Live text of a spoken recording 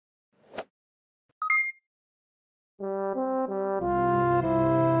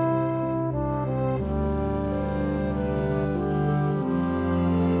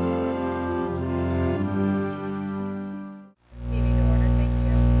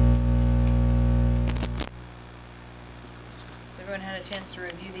a chance to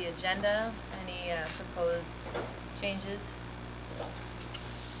review the agenda? Any proposed changes? No, I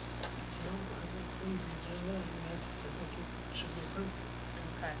think the agenda, and I think it should be approved.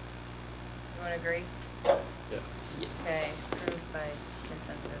 Okay. You want to agree? Yes. Okay, approved by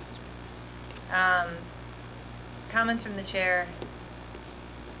consensus. Comments from the chair.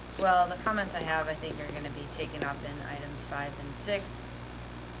 Well, the comments I have, I think, are going to be taken up in items 5 and 6.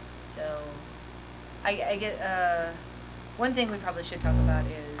 So, I get, one thing we probably should talk about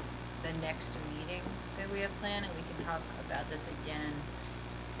is the next meeting that we have planned, and we can talk about this again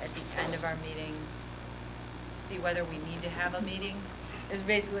at the end of our meeting. See whether we need to have a meeting, is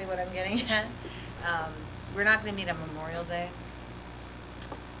basically what I'm getting at. We're not going to meet on Memorial Day.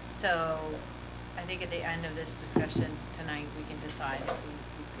 So, I think at the end of this discussion tonight, we can decide if we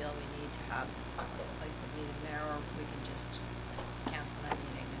feel we need to have a replacement meeting there, or we can just cancel that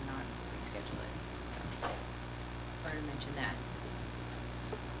meeting and not reschedule it. So, wanted to mention that.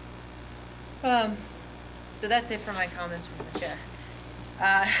 So that's it for my comments from the chair.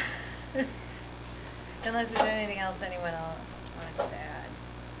 Unless there's anything else anyone else wanted to add.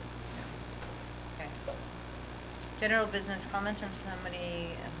 No. Okay. General business comments from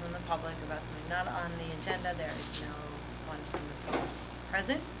somebody from the public about something not on the agenda. There is no one from the public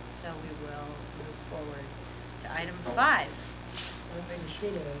present, so we will move forward to item 5. I think we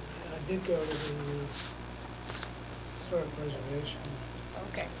should add, I did go to the historic preservation.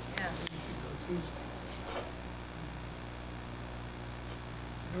 Okay, yeah. We could go Tuesday.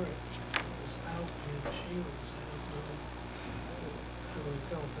 All right, it was out in Shields, I don't know how his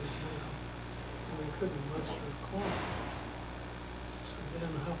health is now, and they couldn't muster a quorum. So Ben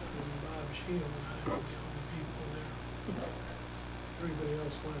Huffman and Bob Shield and I were the only people there. Everybody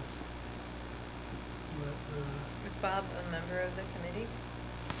else left. But, Was Bob a member of the committee?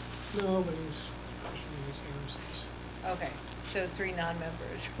 no, but he's pushing his heresies. Okay, so 3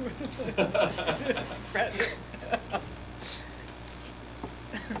 non-members.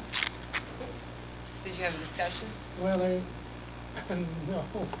 Did you have a discussion? Well, no. Those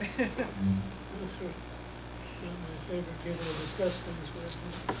are not my favorite people to discuss things with.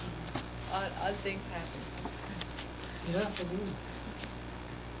 Odd things happen. Yeah, I mean,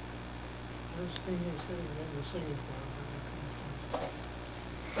 I was thinking of sitting in the Singapore, but I couldn't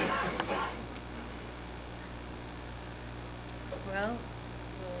find it. Well,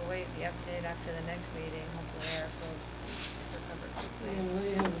 we'll wait the update after the next meeting. Hopefully Eric will recover quickly. Well,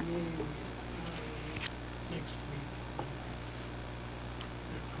 they have a meeting next week.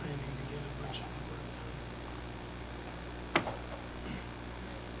 They're planning to get a bunch of work done.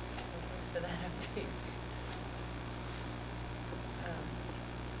 For that update.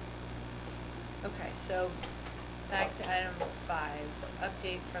 Okay, so back to item 5,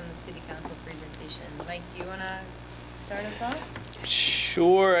 update from the city council presentation. Mike, do you want to start us off?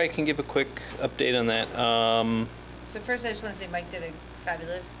 Sure, I can give a quick update on that. So first, I just want to say Mike did a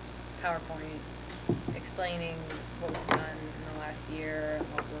fabulous PowerPoint explaining what we've done in the last year, and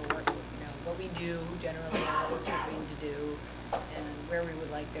what we're working, what we do generally, and what we're hoping to do, and where we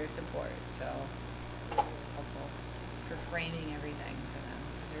would like their support. So helpful for framing everything for them,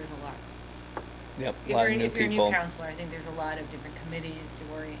 because there's a lot. Yep, a lot of new If you're a people. new counselor, I think there's a lot of different committees to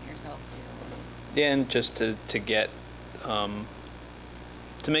orient yourself to. Yeah, and just to get,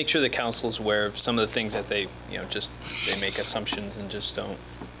 to make sure the council's aware of some of the things that they, they make assumptions and just don't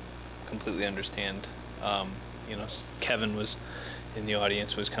completely understand. Kevin was in the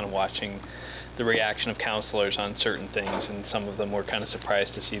audience, was kind of watching the reaction of counselors on certain things, and some of them were kind of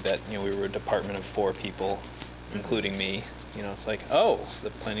surprised to see that, we were a department of 4 people, including me. It's like, oh, the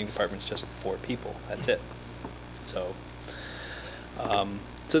planning department's just 4 people. That's it. So,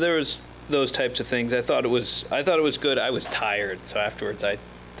 so there was those types of things. I thought it was good. I was tired, so afterwards,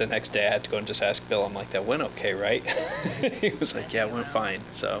 the next day I had to go and just ask Bill. I'm like, that went okay, right? He was like, yeah, it went fine.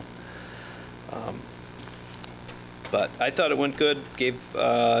 So, but I thought it went good. Gave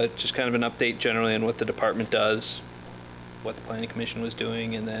just kind of an update generally on what the department does, what the planning commission was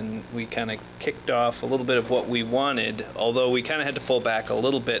doing, and then we kind of kicked off a little bit of what we wanted, although we kind of had to pull back a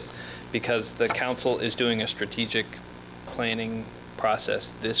little bit because the council is doing a strategic planning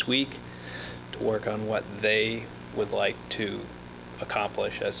process this week to work on what they would like to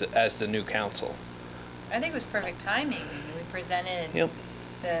accomplish as the new council. I think it was perfect timing. We presented Yep.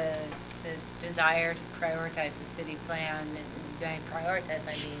 the desire to prioritize the city plan, and by prioritize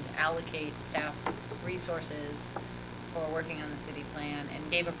I mean allocate staff resources for working on the city plan,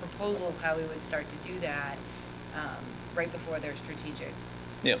 and gave a proposal of how we would start to do that right before their strategic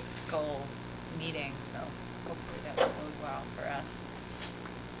goal meeting. So hopefully that will bode well for us.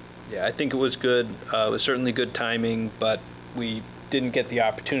 Yeah, I think it was good. It was certainly good timing, but we didn't get the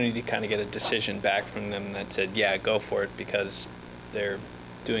opportunity to kind of get a decision back from them that said, yeah, go for it, because they're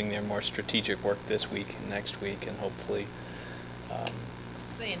doing their more strategic work this week and next week, and hopefully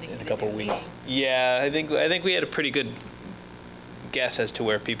in a couple of weeks. Yeah, I think we had a pretty good guess as to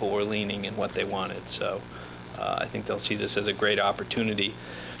where people were leaning and what they wanted. So I think they'll see this as a great opportunity,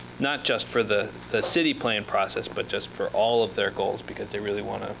 not just for the city plan process, but just for all of their goals, because they really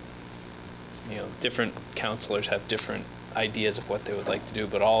want to, different counselors have different ideas of what they would like to do,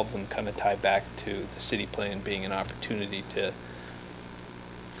 but all of them kind of tie back to the city plan being an opportunity to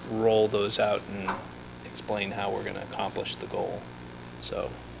roll those out and explain how we're going to accomplish the goal. So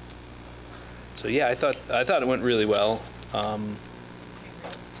yeah, I thought it went really well. And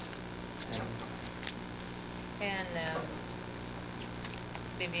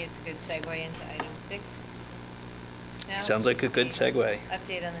maybe it's a good segue into item 6. Now, Sounds like a good segue.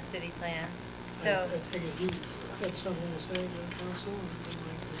 Update on the city plan. I So, take it you had something to say to the council, or did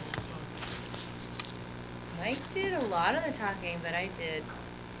Mike Mike did a lot of the talking, but I did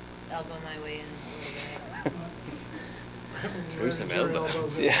elbow my way in a little bit. do some your elbows.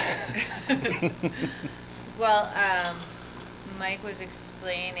 elbows in? Yeah. Well, Mike was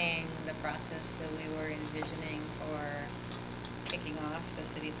explaining the process that we were envisioning for kicking off the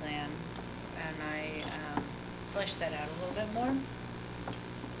city plan, and I fleshed that out a little bit more,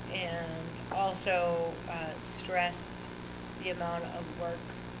 and also stressed the amount of work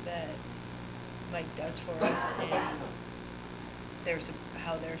that Mike does for us, and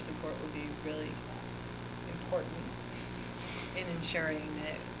how their support would be really important in ensuring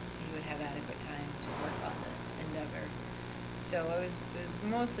that he would have adequate time to work on this endeavor. So it was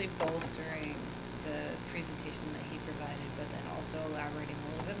mostly bolstering the presentation that he provided, but then also elaborating a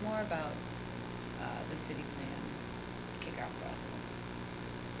little bit more about the city plan kickoff process.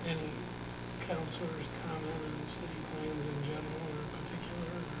 Any counselors comment on city plans in general or in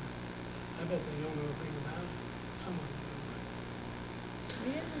particular? Or I bet they don't know a thing about it. Someone will.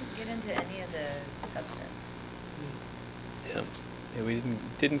 We didn't get into any of the substance. Yeah, we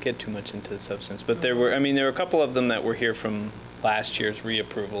didn't get too much into the substance, but there were a couple of them that were here from last year's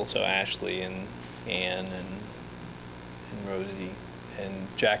reapproval. So Ashley and Ann and Rosie, and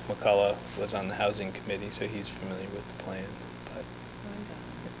Jack McCullough was on the housing committee, so he's familiar with the plan. But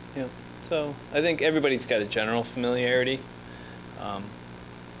yeah, so I think everybody's got a general familiarity,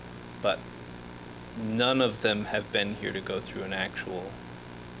 but none of them have been here to go through an actual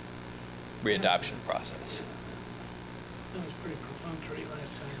readoption process. That was pretty perfunctory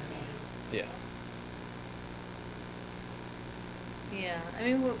last time, anyhow. Yeah. Yeah, I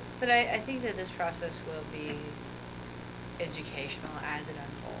mean, but I think that this process will be educational as it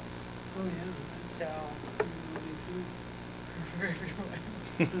unfolds. Oh, yeah. So, Me too. for everyone.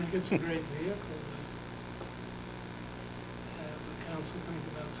 I think it's a great vehicle to have the council think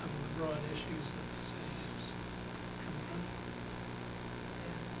about some of the broad issues that the city is confronting.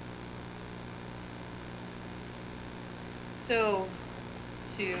 So,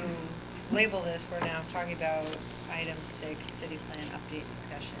 to label this, we're now talking about item 6, city plan update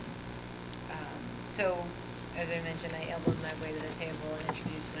discussion. So, as I mentioned, I elbowed my way to the table and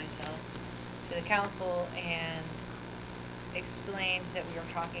introduced myself to the council and explained that we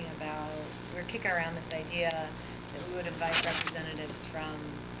were kicking around this idea that we would invite representatives from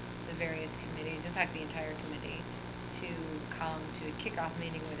the various committees, in fact, the entire committee, to come to a kickoff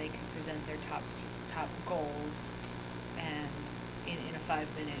meeting where they could present their top goals and in a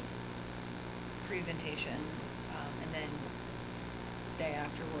 5-minute presentation, and then stay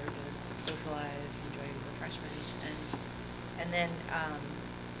afterward to socialize, enjoy refreshments, and then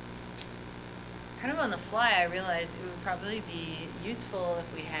kind of on the fly, I realized it would probably be useful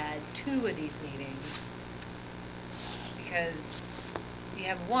if we had 2 of these meetings, because you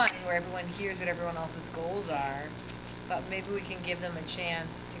have one where everyone hears what everyone else's goals are, but maybe we can give them a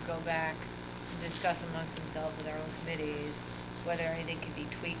chance to go back and discuss amongst themselves with their own committees whether anything can be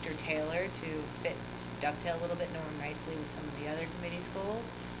tweaked or tailored to dovetail a little bit more nicely with some of the other committees'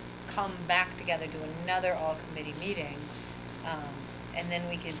 goals. Come back together, do another all-committee meeting, and then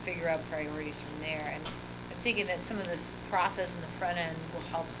we can figure out priorities from there. And I'm thinking that some of this process in the front end will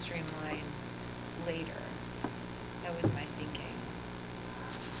help streamline later. That was my thinking.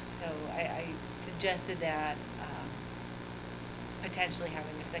 So I suggested that potentially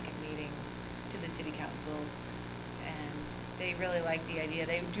having a second meeting to the city council, and they really like the idea.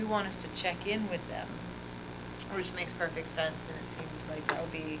 They do want us to check in with them, which makes perfect sense, and it seems like that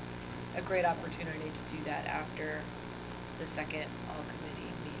would be a great opportunity to do that after the second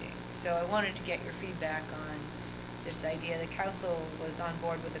all-committee meeting. So I wanted to get your feedback on this idea. The council was on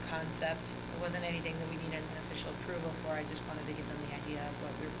board with the concept. It wasn't anything that we needed an official approval for. I just wanted to give them the idea of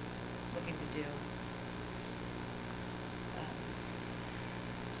what we were looking to do.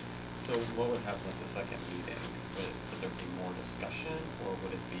 So what would happen at the second meeting? Would there be more discussion, or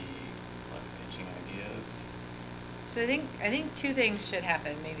would it be like pitching ideas? So I think two things should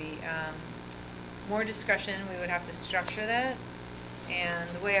happen. Maybe more discussion. We would have to structure that, and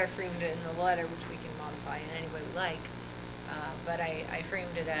the way I framed it in the letter, which we can modify in any way we like. But I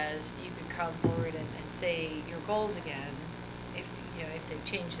framed it as you could come forward and say your goals again, if they've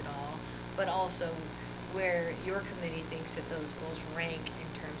changed at all, but also where your committee thinks that those goals rank in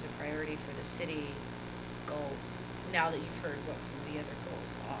terms of priority for the city goals, now that you've heard what some of the other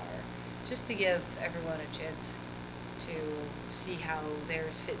goals are, just to give everyone a chance to see how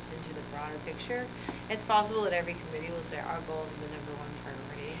theirs fits into the broader picture. It's possible that every committee will say our goal is the #1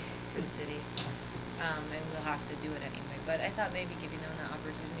 priority for the city, and we'll have to do it anyway. But I thought maybe giving them the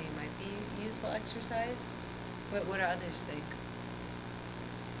opportunity might be a useful exercise. What do others think?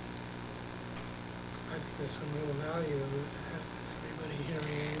 I think there's some real value in everybody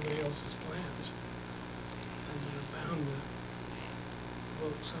hearing anybody else's plans. And you're bound to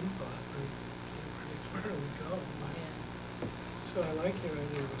vote some thought, but can't predict where it would go. But so I like your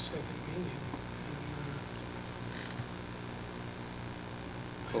idea of a second meeting.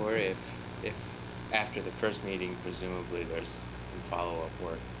 And, or if after the first meeting, presumably there's some follow-up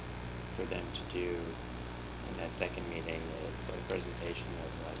work for them to do in that second meeting. It's a presentation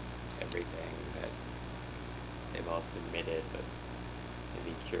of like everything that they've all submitted, but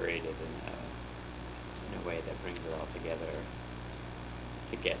maybe curated in a way that brings it all together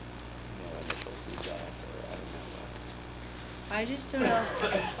to get initial feedback, or I don't know. I just don't know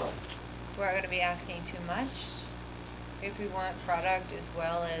if we're going to be asking too much, if we want product as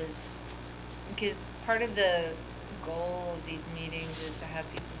well as, because part of the goal of these meetings is to have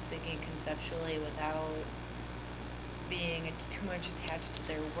people thinking conceptually without being too much attached to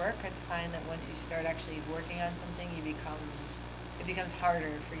their work. I find that once you start actually working on something, it becomes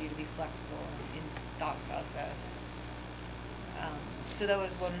harder for you to be flexible in thought process. So that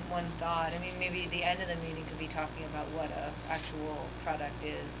was one thought. I mean, maybe the end of the meeting could be talking about what a actual product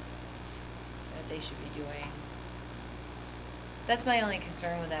is that they should be doing. That's my only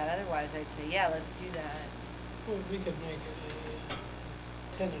concern with that. Otherwise, I'd say, yeah, let's do that. well, we could make it a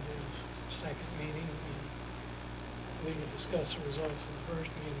tentative second meeting, and we could discuss the results of the first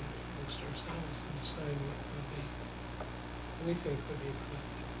meeting amongst ourselves and decide what we think would be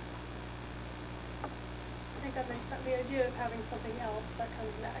productive. I think that makes sense. The idea of having something else that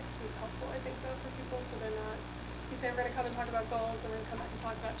comes next is helpful, I think, though, for people, so they're not, you say we're going to come and talk about goals, then we're going to come back and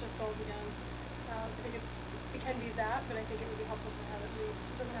talk about just goals again. I think it can be that, but I think it would be helpful to have at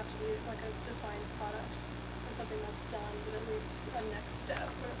least, it doesn't have to be like a defined product or something that's done, but at least a next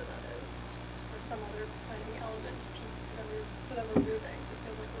step, whatever that is, or some other planning element piece so that we're moving, so it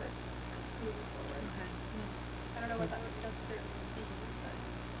feels like we're moving forward. Okay. I don't know what that would necessarily be, but.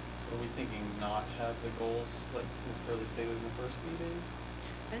 So are we thinking not have the goals like necessarily stated in the first meeting?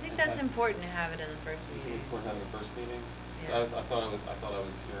 I think that's important to have it in the first You meeting. think it's important to have it in the first meeting? Yeah. So I thought I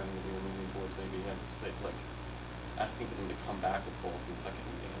was hearing that we were moving towards maybe having to say like asking for them to come back with goals in the second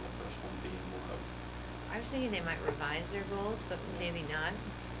meeting, and the first one being more of. I was thinking they might revise their goals, but maybe not.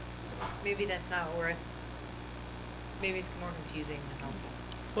 Maybe that's not worth. Maybe it's more confusing than helpful.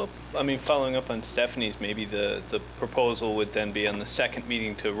 Well, I mean, following up on Stephanie's, maybe the proposal would then be on the second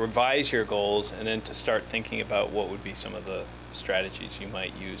meeting to revise your goals and then to start thinking about what would be some of the strategies you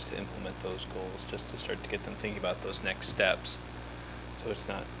might use to implement those goals, just to start to get them thinking about those next steps. So it's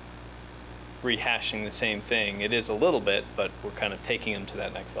not rehashing the same thing. It is a little bit, but we're kind of taking them to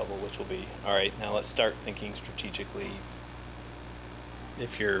that next level, which will be, all right, now let's start thinking strategically.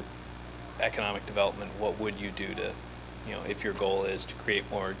 If you're economic development, what would you do to, if your goal is to create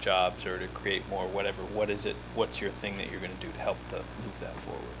more jobs or to create more whatever, what's your thing that you're going to do to help to move that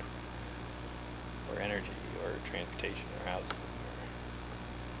forward? Or energy, or transportation, or housing.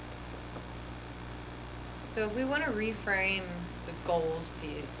 So if we want to reframe the goals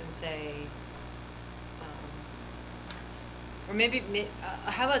piece and say, or maybe,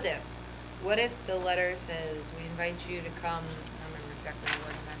 how about this? What if the letter says, we invite you to come, I don't remember exactly the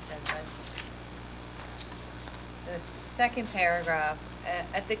wording that said, but the second paragraph,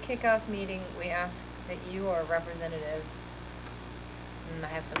 at the kickoff meeting, we ask that you or a representative, and I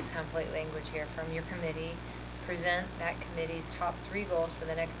have some template language here, from your committee, present that committee's top 3 goals for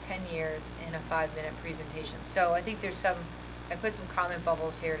the next 10 years in a 5-minute presentation. So I think there's I put some comment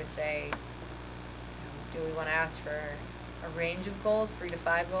bubbles here to say, do we want to ask for a range of goals, 3 to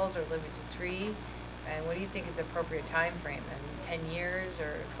 5 goals, or limit to 3? And what do you think is the appropriate time frame? And 10 years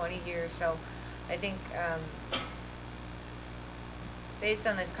or 20 years? So I think, based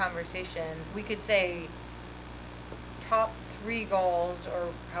on this conversation, we could say top 3 goals, or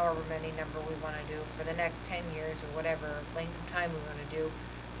however many number we want to do for the next 10 years, or whatever length of time we want to do.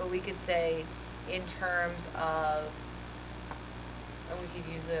 But we could say in terms of, or we could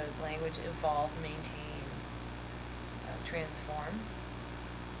use the language evolve, maintain, transform,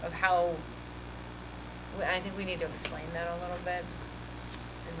 of how, I think we need to explain that a little bit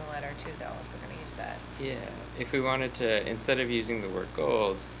in the letter too, though, if we're going to use that. Yeah, if we wanted to, instead of using the word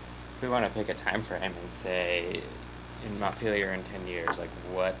goals, if we want to pick a time frame and say, in Montpelier in 10 years, like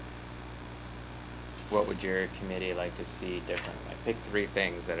what would your committee like to see different? Like pick 3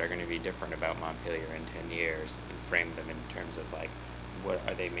 things that are going to be different about Montpelier in 10 years and frame them in terms of like, what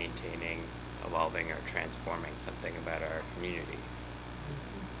are they maintaining, evolving, or transforming something about our community?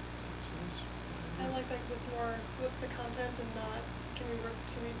 I like that because it's more, what's the content and not, can we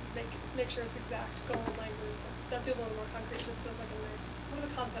make sure it's exact goal language. That feels a little more concrete. This feels like a nice, what are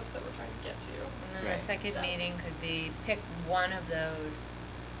the concepts that we're trying to get to? And then Right. the second Stuff. meeting could be pick one of those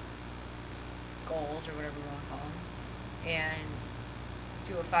goals, or whatever we want to call them, and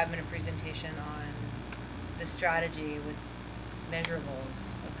do a 5-minute presentation on the strategy with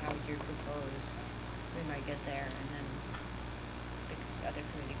measurables of how you propose we might get there, and then the other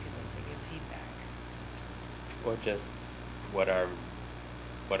committee could look to give feedback. Or just what are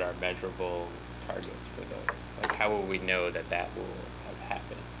measurable targets for those? Like how will we know that will have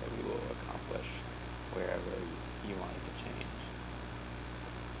happened, that we will accomplish wherever you want it to change?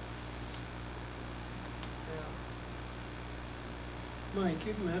 So, Mike,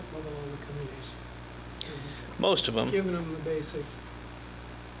 you've met with all the committees. Most of them. Giving them the basic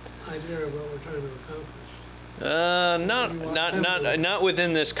idea of what we're trying to accomplish. Not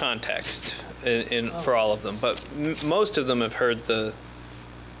within this context, for all of them, but most of them have heard the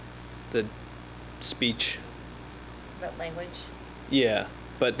speech. about language. Yeah,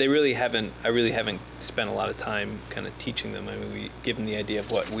 but they really haven't. I really haven't spent a lot of time kind of teaching them. I mean, we give them the idea of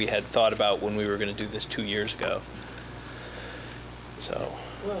what we had thought about when we were going to do this 2 years ago. So.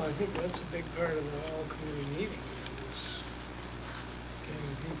 Well, I think that's a big part of the all committee meeting, is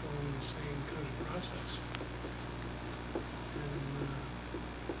getting people in the same kind of process. And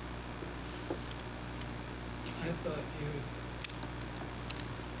I thought you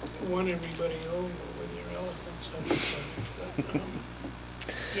won everybody over with your eloquence on the subject.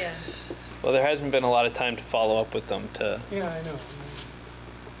 Yeah. Well, there hasn't been a lot of time to follow up with them to. Yeah, I know.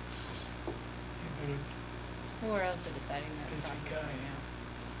 You've been Who are else are deciding that Busy process guy. right now?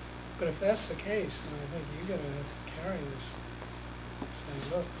 But if that's the case, then I think you're gonna have to carry this. Say,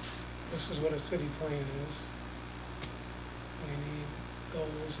 look, this is what a city plan is. We need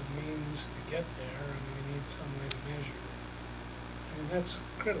goals and means to get there, and we need some way to measure it. I mean, that's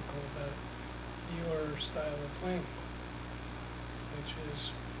critical about your style of planning, which is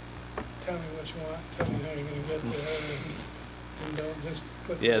tell me what you want, tell me how you're gonna get there, and don't just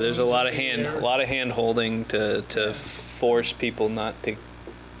put. Yeah, there's a lot of words in there. holding to force people not to,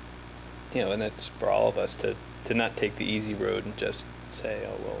 and that's for all of us to not take the easy road and just say,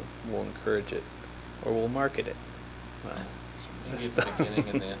 oh well, we'll encourage it or we'll market it. Well, So maybe at the beginning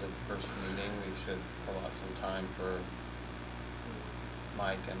and the end of the first meeting, we should allot some time for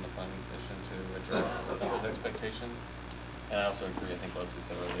Mike and the planning commission to address those expectations. And I also agree, I think Leslie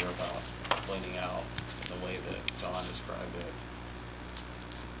said earlier about explaining out the way that John described it,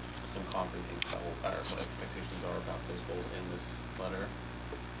 some concrete things about what expectations are about those goals in this letter.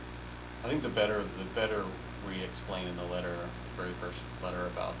 I think the better we explain in the letter, the very first letter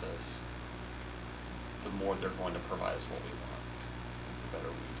about this, the more they're going to provide us what we want, the better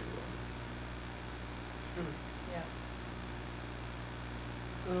we do it. Sure. Yeah.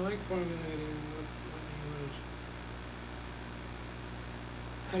 I like formulating what you want.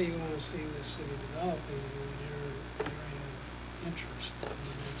 How do you want to see this city developing in your area of interest in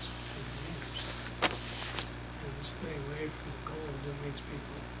the next 10 years? And stay away from the goals that makes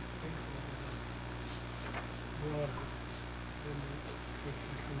people think a little bit broader. Then we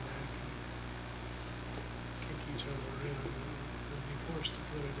can come back and kick each other around and be forced to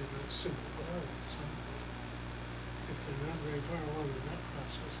put it in a simple goal at some point. If they're not very far along in that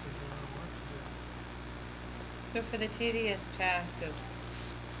process, they got a lot of work to do. So for the tedious task of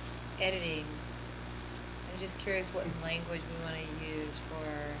editing, I'm just curious what language we want to use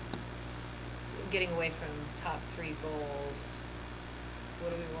for getting away from top 3 goals. What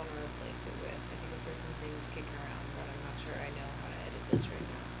do we want to replace it with? I think I've heard some things kicking around, but I'm not sure I know how to edit this right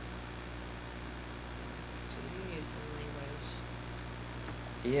now. So you use some language.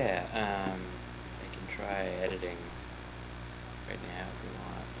 Yeah, I can try editing right now if you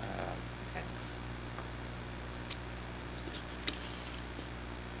want. Okay.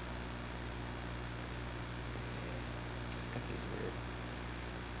 Got these weird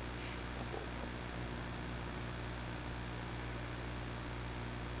bubbles.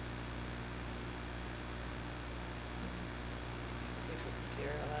 See if the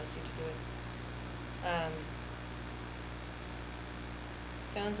computer allows you to do it.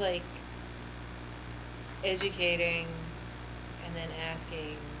 Sounds like educating and then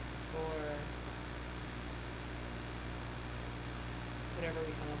asking for whatever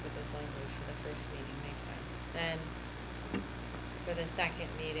we come up with as language for the first meeting makes sense. Then for the second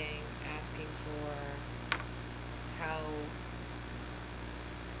meeting, asking for how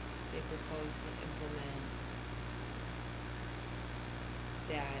they propose to implement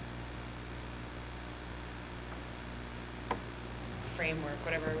that framework,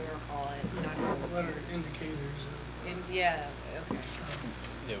 whatever we want to call it. What are indicators of? Yeah, okay.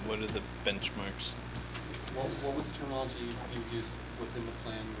 Yeah, what are the benchmarks? What was the terminology you used within the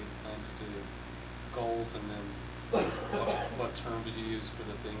plan? We planned to do goals, and then what term did you use for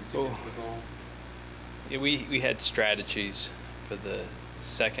the things to get to the goal? Yeah, we had strategies for the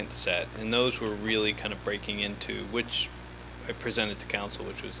second set, and those were really kind of breaking into, which I presented to council,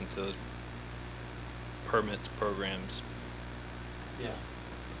 which was into those permits, programs, Yeah.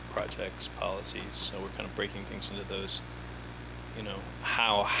 projects, policies. So we're kind of breaking things into those. You know,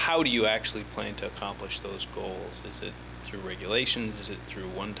 how do you actually plan to accomplish those goals? Is it through regulations? Is it through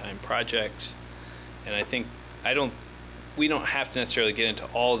one-time projects? And I think we don't have to necessarily get into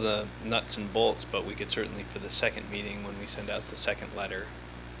all the nuts and bolts, but we could certainly, for the second meeting, when we send out the second letter,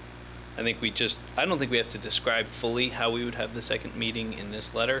 I don't think we have to describe fully how we would have the second meeting in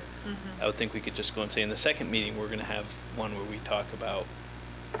this letter. Mm-hmm. I would think we could just go and say, in the second meeting, we're going to have one where we talk about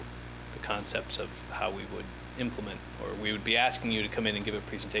the concepts of how we would implement, or we would be asking you to come in and give a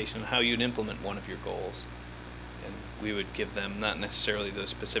presentation on how you'd implement one of your goals. And we would give them not necessarily those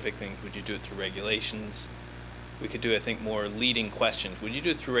specific things. Would you do it through regulations? We could do, I think, more leading questions. Would you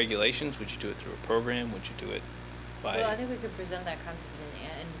do it through regulations? Would you do it through a program? Would you do it by... Well, I think we could present that concept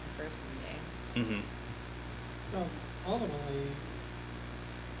in the first meeting. Mm-hmm. Well, ultimately,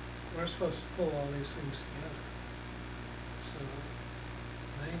 we're supposed to pull all these things together. So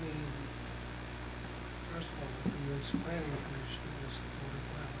they need, first of all, in this planning commission, this is a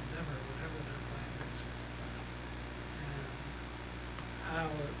worthwhile endeavor, whatever their plan is. And how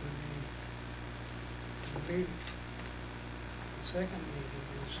it would be completed. The second meeting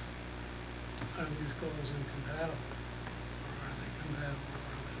is, are these goals incompatible? Or are they compatible,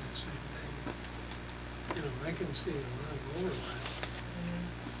 or are they the same thing? You know, I can see a lot of overlap,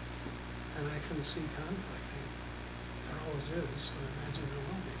 and I can see conflicting. There always is, so I imagine there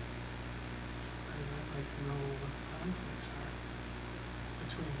will be. And I'd like to know what the conflicts are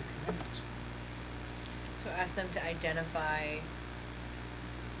between the committees. So ask them to identify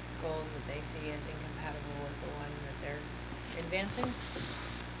goals that they see as incompatible with the one that they're advancing?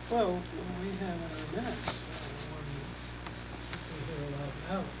 Well, we have in our minutes, one we hear a lot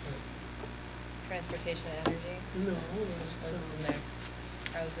about, but Transportation and energy? no, that's What's in there?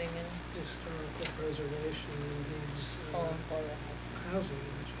 Housing and? historical preservation needs For the housing,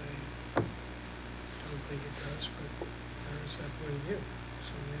 which I don't think it does, but there's that point of view.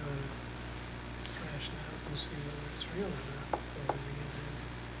 So we ought to thrash it out and see whether it's real or not before we begin to have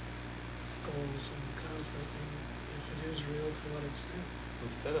goals and conflict, and if it is real, to what extent.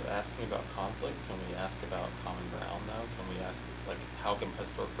 Instead of asking about conflict, can we ask about common ground now? Can we ask, like, how can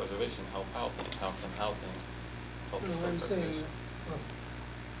historic preservation help housing? How can housing help No, historic I'm saying, preservation? well,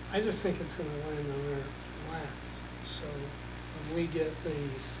 I just think it's gonna land on our lap. So when we get the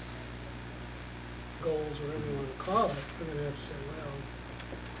goals, whatever you wanna call it, we're gonna have to say, well,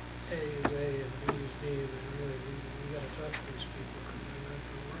 A is A and B is B, and then really, we gotta talk to these people, because they're not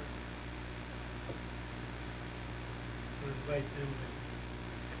gonna work. Or invite them to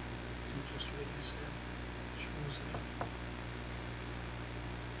do just what you said, schmooze it up.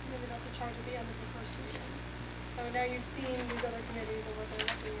 Maybe that's a charge at the end of the first meeting. So now you've seen these other committees and what they're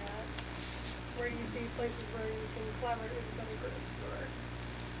looking at. Where do you see places where you can collaborate with these other groups, or,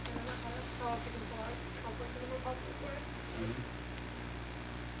 you know, how else you can pull out conflict in a more positive way?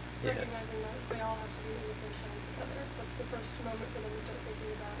 Yeah. Recognizing that they all have to be in the same plan together. That's the first moment for them to start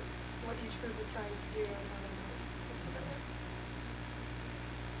thinking about what each group is trying to do and how they might fit together.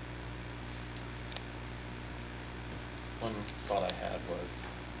 One thought I had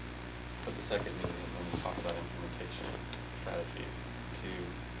was, for the second meeting, when we talk about implementation strategies, to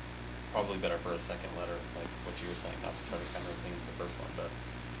probably better for a second letter, like what you were saying, not to try to kind of thing the first one, but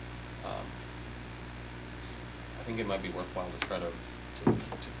I think it might be worthwhile to try to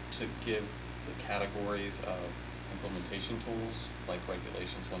give the categories of implementation tools, like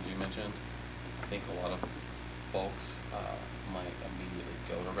regulations, ones you mentioned. I think a lot of folks might immediately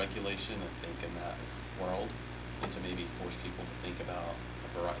go to regulation and think in that world, and to maybe force people to think about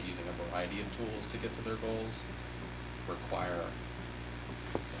using a variety of tools to get to their goals, require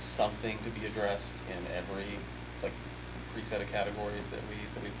something to be addressed in every like preset of categories that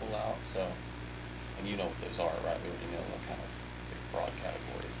we pull out. So, and you know what those are, right? We already know what kind of broad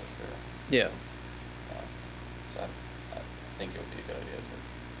categories as there. Yeah. So I think it would be a good idea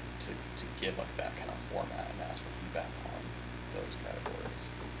to give like that kind of format and ask for feedback on those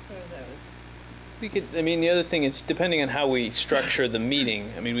categories. So those. We could, I mean, the other thing is, depending on how we structure the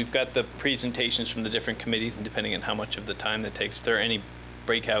meeting, I mean, we've got the presentations from the different committees, and depending on how much of the time that takes, if there are any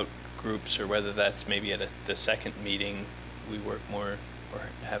breakout groups, or whether that's maybe at the second meeting, we work more, or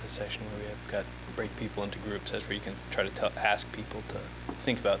have a session where we have got break people into groups, as where you can try to ask people to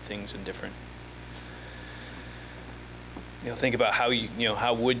think about things in different, think about how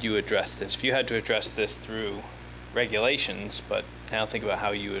how would you address this? If you had to address this through regulations, but now think about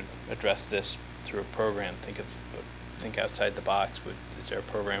how you would address this through a program. Think outside the box. Is there a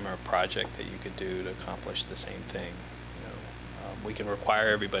program or a project that you could do to accomplish the same thing? We can require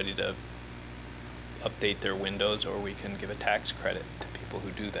everybody to update their windows, or we can give a tax credit to people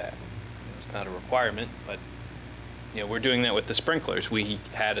who do that. It's not a requirement, but we're doing that with the sprinklers. We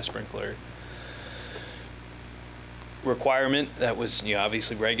had a sprinkler requirement that was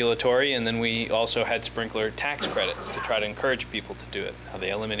obviously regulatory, and then we also had sprinkler tax credits to try to encourage people to do it. Now,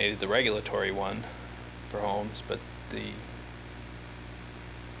 they eliminated the regulatory one for homes, but the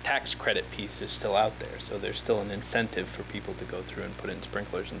tax credit piece is still out there, so there's still an incentive for people to go through and put in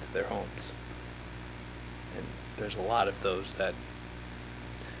sprinklers into their homes. And there's a lot of those that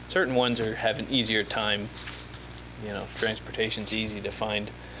certain ones have an easier time. Transportation's easy to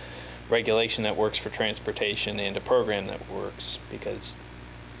find regulation that works for transportation and a program that works, because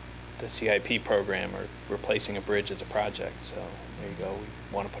the CIP program, or replacing a bridge, is a project. So there you go. We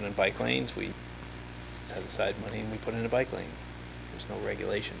want to put in bike lanes, we set aside money and we put in a bike lane. There's no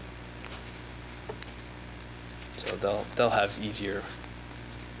regulation. So they'll have easier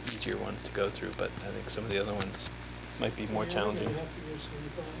ones to go through, but I think some of the other ones might be more challenging. We have to give some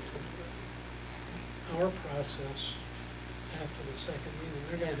thought to our process after the second meeting.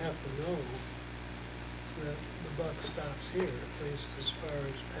 They're going to have to know that the buck stops here, at least as far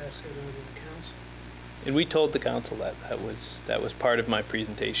as pass it on to the council. And we told the council that was part of my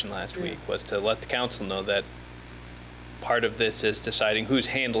presentation last week, was to let the council know that part of this is deciding who's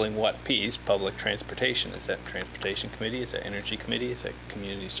handling what piece. Public transportation, is that transportation committee, is that energy committee, is that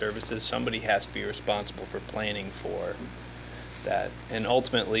community services? Somebody has to be responsible for planning for that, and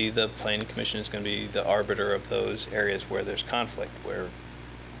ultimately the planning commission is going to be the arbiter of those areas where there's conflict, where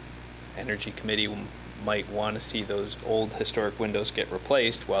energy committee might want to see those old historic windows get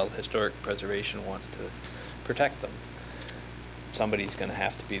replaced while historic preservation wants to protect them. Somebody's going to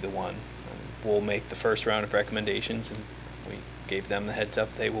have to be the one. We'll make the first round of recommendations, and we gave them the heads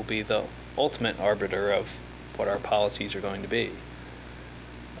up. They will be the ultimate arbiter of what our policies are going to be.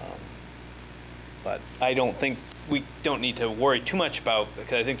 But I don't think we don't need to worry too much about,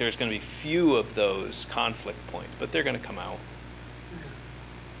 because I think there's going to be few of those conflict points, but they're going to come out.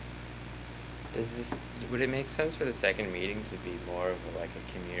 Would it make sense for the second meeting to be more of a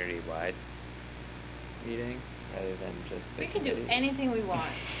community-wide meeting rather than just the We can do committee? anything we want.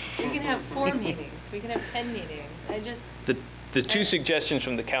 We can have 4 meetings. We can have 10 meetings. The two suggestions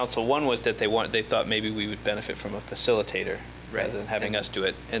from the council, one was that they thought maybe we would benefit from a facilitator rather than having us do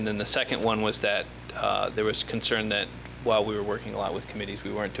it. And then the second one was that there was concern that while we were working a lot with committees,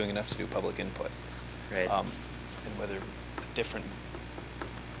 we weren't doing enough to do public input. Right. And whether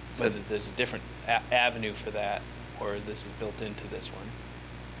there's a different avenue for that, or this is built into this one.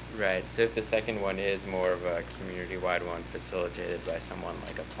 Right. So if the second one is more of a community-wide one, facilitated by someone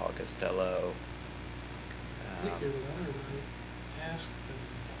like a Paul Costello. I think your letter might ask them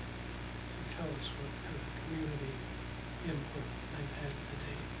to tell us what kind of community input they've had to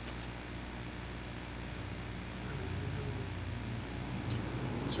date.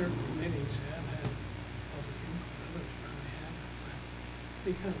 Certain committees have had public input, others probably haven't, but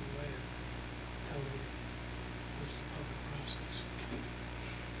be kind of a way of telling this public process.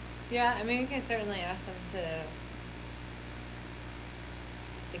 Yeah, we can certainly ask them to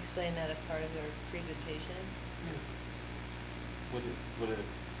explain that as part of their presentation. Yeah. Would it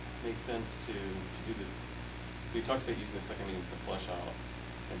make sense to do we talked about using the second meetings to flesh out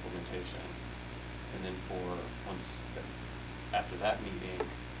implementation, and then after that meeting,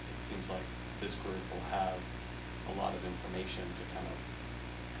 it seems like this group will have a lot of information to kind of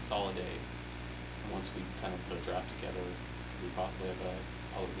consolidate. And once we kind of put a draft together, could we possibly have a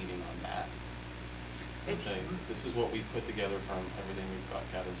public meeting on that? To say, this is what we put together from everything we've got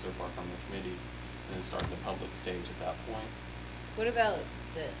gathered so far from the committees, and then start the public stage at that point. What about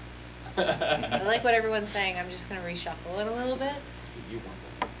this? I like what everyone's saying. I'm just gonna reshuffle it a little bit. You want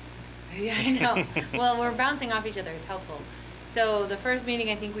that? Yeah, I know. Well, we're bouncing off each other. It's helpful. So the first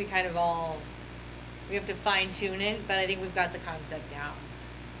meeting, I think we kind of we have to fine tune it, but I think we've got the concept down.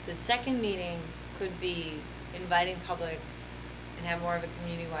 The second meeting could be inviting public and have more of a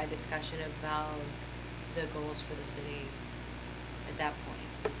community-wide discussion about the goals for the city at that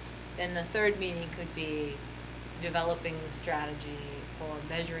point. Then the third meeting could be developing the strategy for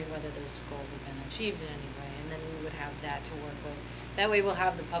measuring whether those goals have been achieved in any way, and then we would have that to work with. That way we'll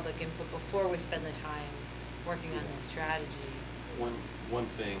have the public input before we spend the time working on the strategy. One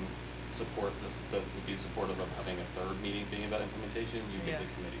thing that would be supportive of having a third meeting being about implementation, you give the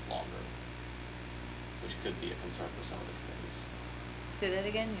committees longer, which could be a concern for some of the committees. Say that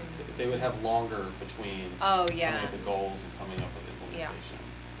again? They would have longer between coming up with the goals and coming up with implementation.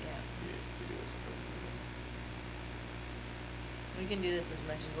 Yeah. If you do it as a third meeting. We can do this as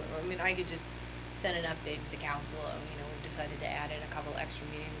much as, I mean, I could just send an update to the council, we've decided to add in a couple extra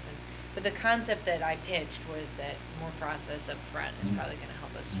meetings, but the concept that I pitched was that more process up front is probably gonna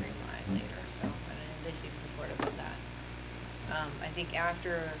help us streamline later, so, they seem supportive of that. I think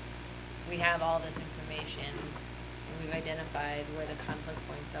after we have all this information, and we've identified where the conflict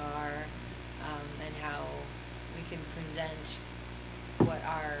points are, and how we can present what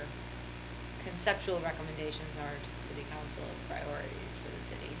our conceptual recommendations are to the city council of priorities for the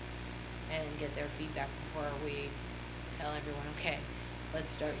city, and get their feedback before we tell everyone, okay,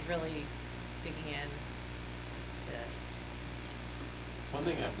 let's start really digging in to this. One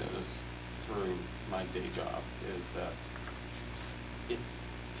thing I've noticed through my day job is that if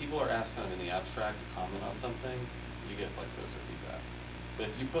people are asked kind of in the abstract to comment on something, you get like so-so feedback. But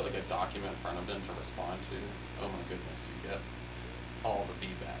if you put like a document in front of them to respond to, oh my goodness, you get all the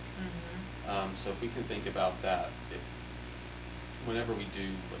feedback. So if we can think about that, whenever we do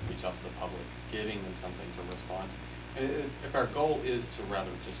like reach out to the public, giving them something to respond to. If our goal is to rather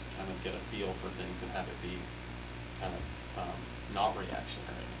just kind of get a feel for things and have it be kind of not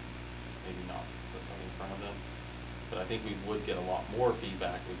reactionary, maybe not put something in front of them, but I think we would get a lot more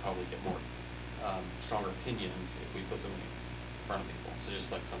feedback. We'd probably get more stronger opinions if we put something in front of people. So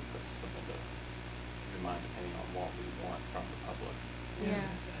just like something to keep in mind depending on what we want from the public. Yeah.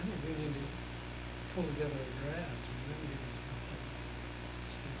 I think we need to pull together a draft and then give it to the public.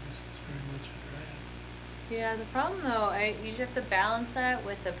 So this is very much a draft. Yeah, the problem though, you have to balance that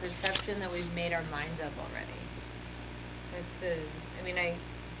with the perception that we've made our minds up already.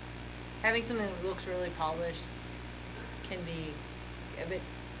 Having something that looks really polished can be a bit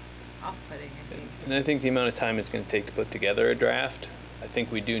off-putting, I think. And I think the amount of time it's going to take to put together a draft, I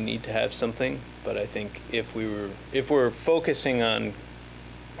think we do need to have something, but I think if we're focusing on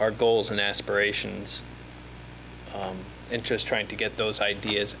our goals and aspirations, and just trying to get those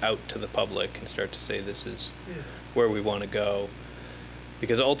ideas out to the public and start to say this is where we want to go,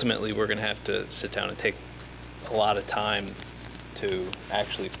 because ultimately we're going to have to sit down and take a lot of time to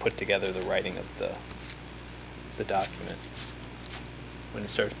actually put together the writing of the document. When it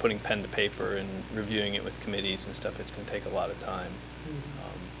starts putting pen to paper and reviewing it with committees and stuff, it's going to take a lot of time.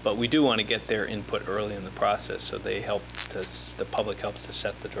 But we do want to get their input early in the process, so the public helps to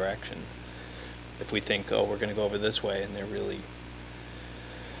set the direction. If we think, oh, we're going to go over this way, and they're really,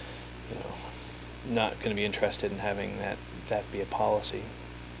 not going to be interested in having that be a policy.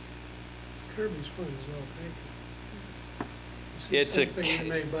 Kirby's point is well taken. It's something that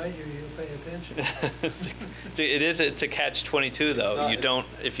may bite you, you'll pay attention. It's a catch-22 though.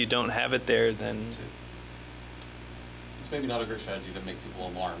 If you don't have it there, then it's maybe not a great strategy to make people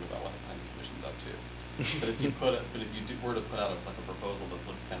alarmed about what the planning commission's up to. But if you were to put out a proposal that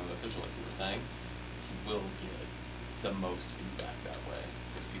looks kind of official, like you were saying, you will get the most feedback that way,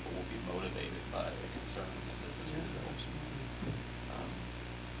 because people will be motivated by a concern that this is real.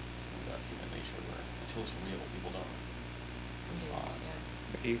 Some of that human nature where until it's real, people don't respond.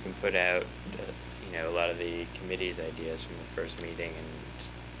 You can put out, a lot of the committee's ideas from the first meeting and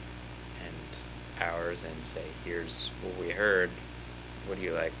ours, and say, here's what we heard, what do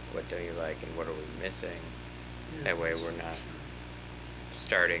you like, what don't you like, and what are we missing? That way we're not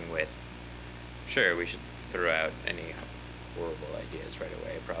starting with, sure, we should throw out any horrible ideas right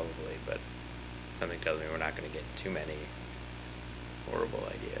away, probably, but something tells me we're not going to get too many horrible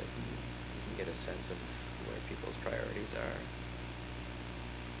ideas, and you can get a sense of where people's priorities are.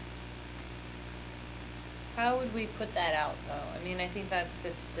 how would we put that out, though? I mean, I think that's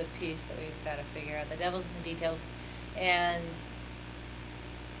the piece that we've got to figure out. The devil's in the details. And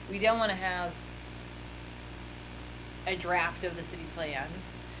we don't want to have a draft of the city plan,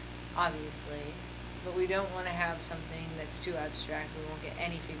 obviously, but we don't want to have something that's too abstract we won't get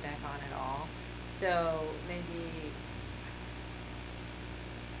any feedback on at all. So maybe,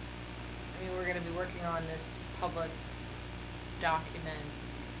 I mean, we're going to be working on this public document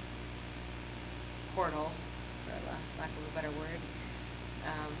portal, for lack of a better word.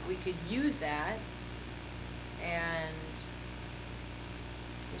 We could use that, and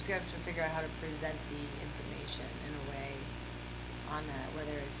we just have to figure out how to present the information in a way on that,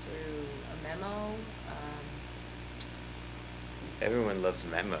 whether it's through a memo. Everyone loves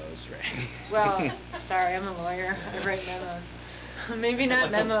memos, right? Well, sorry, I'm a lawyer. I write memos. Maybe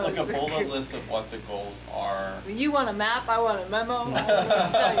not memos. Like a bullet list of what the goals are. You want a map, I want a memo. I want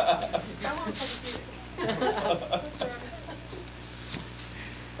a public meeting. That's all right.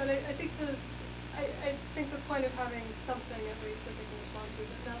 But I think the point of having something at least that they can respond to,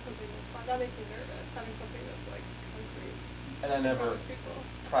 but not something that's fun, that makes me nervous, having something that's like concrete. And I never, People.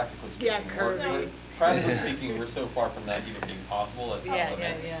 practically speaking, Yeah, curvy. practically speaking, we're so far from that even being possible. That's not Yeah,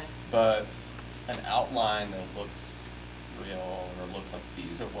 something. yeah, yeah. But an outline that looks real or looks like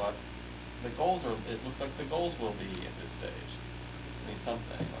these are what the goals are. It looks like the goals will be at this stage. I mean,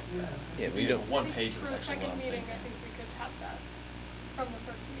 something like that. Yeah, we You know, don't- one I think page for is a actually second what I'm meeting, thinking. I think we could have that from the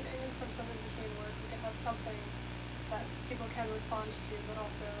first meeting and from some in between work, we could have something that people can respond to, but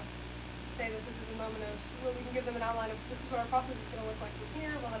also say that this is a moment of, well, we can give them an outline of this is what our process is gonna look like from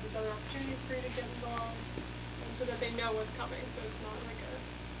here, we'll have these other opportunities for you to get involved, and so that they know what's coming, so it's not like a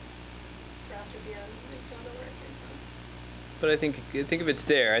draft at the end, and they don't know where it came from. But I think if it's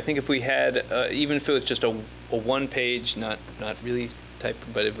there, I think if we had, even if it was just a one page, not really type,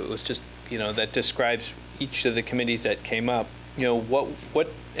 but if it was just, that describes each of the committees that came up, what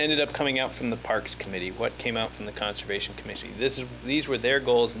ended up coming out from the Parks Committee, what came out from the Conservation Committee. These were their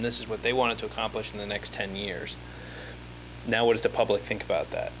goals, and this is what they wanted to accomplish in the next 10 years. Now, what does the public think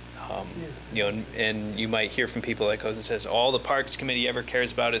about that? And you might hear from people like Jose says, all the Parks Committee ever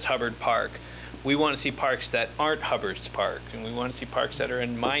cares about is Hubbard Park. We want to see parks that aren't Hubbard's Park, and we want to see parks that are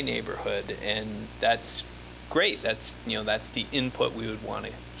in my neighborhood, and that's great. That's that's the input we would want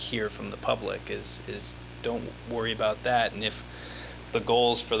to hear from the public. Is don't worry about that. And if the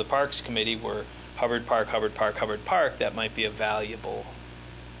goals for the Parks Committee were Hubbard Park, Hubbard Park, Hubbard Park, that might be a valuable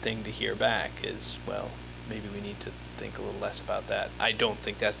thing to hear back. Is well, maybe we need to think a little less about that. I don't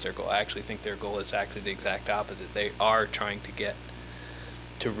think that's their goal. I actually think their goal is actually the exact opposite. They are trying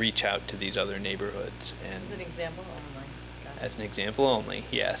to reach out to these other neighborhoods. And As an example only. Got it. as an example only,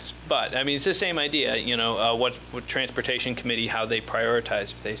 yes. But, I mean, it's the same idea, what Transportation Committee, how they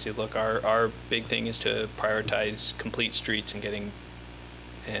prioritize. If they say, look, our big thing is to prioritize complete streets and getting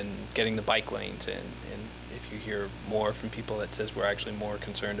the bike lanes in. And if you hear more from people that says we're actually more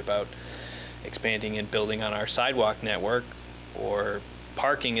concerned about expanding and building on our sidewalk network, or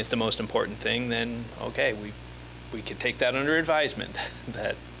parking is the most important thing, then, okay, we could take that under advisement.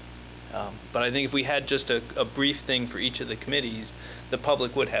 But I think if we had just a brief thing for each of the committees, the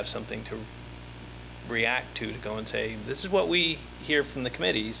public would have something to react to go and say, this is what we hear from the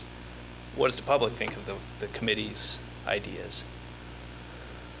committees. What does the public think of the committee's ideas?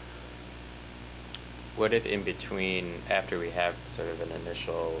 What if in between, after we have sort of an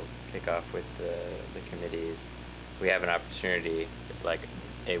initial kickoff with the committees, we have an opportunity, like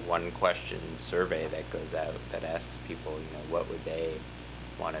a one-question survey that goes out that asks people, what would they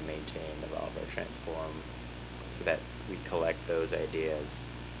want to maintain, evolve, or transform, so that we collect those ideas.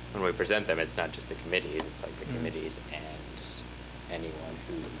 When we present them, it's not just the committees, it's like the committees and anyone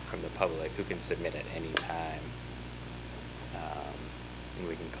from the public who can submit at any time. And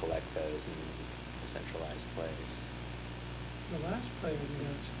we can collect those in a centralized place. The last plan, we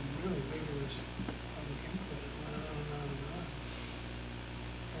had some really vigorous public input, it went on and on and on.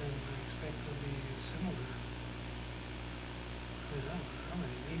 And I expect there'll be similar. I don't know how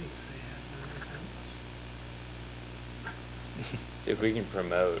many meetings they had when they sent us. So if we can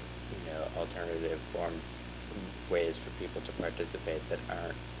promote, alternative forms, ways for people to participate that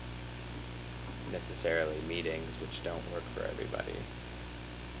aren't necessarily meetings, which don't work for everybody.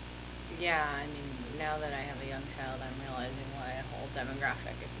 Yeah, I mean, now that I have a young child, I'm realizing why a whole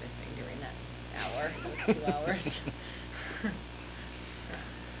demographic is missing during that hour, those 2 hours.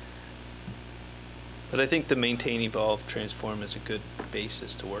 But I think the maintain, evolve, transform is a good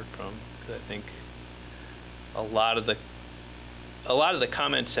basis to work from, because I think a lot of the a lot of the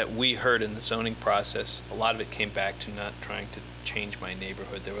comments that we heard in the zoning process, a lot of it came back to not trying to change my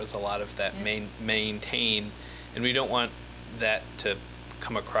neighborhood. There was a lot of that Yeah. maintain, and we don't want that to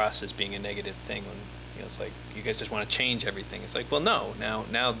come across as being a negative thing when, it's like, you guys just want to change everything. It's like, well, no,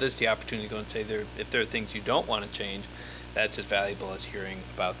 now there's the opportunity to go and say, if there are things you don't want to change, that's as valuable as hearing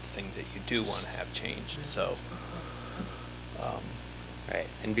about the things that you do want to have changed, so. Right,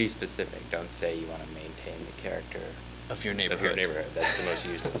 and be specific. Don't say you want to maintain the character Of your of neighborhood. your neighborhood. That's the most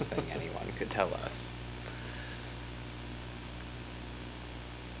useless thing anyone could tell us.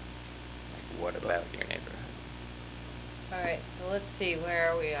 Like, what about your neighborhood? All right, so let's see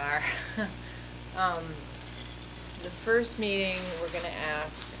where we are. The first meeting, we're gonna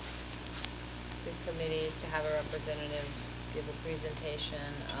ask the committees to have a representative give a presentation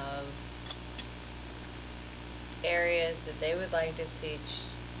of areas that they would like to see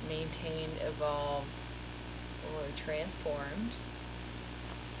maintained, evolved, or transformed.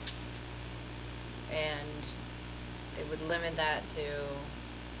 And they would limit that to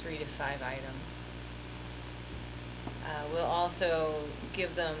 3 to 5 items. We'll also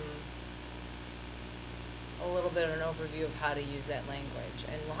give them a little bit of an overview of how to use that language.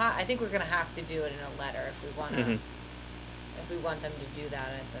 And I think we're gonna have to do it in a letter if we wanna, Mhm. if we want them to do that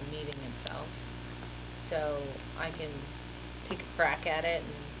at the meeting itself. So I can take a crack at it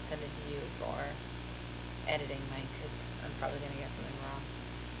and send it to you for editing, Mike, because I'm probably gonna get something wrong.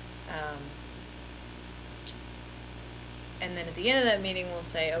 And then at the end of that meeting, we'll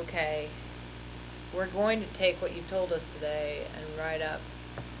say, okay, we're going to take what you told us today and write up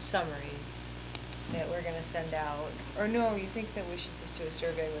summaries that we're gonna send out. Or no, you think that we should just do a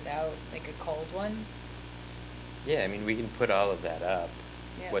survey without, like, a cold one? Yeah, I mean, we can put all of that up,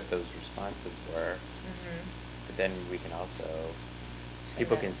 Yeah. what those responses were, Mm-hmm. but then we can also, Send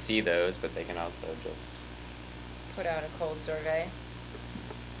people that- can see those, but they can also just, Put out a cold survey.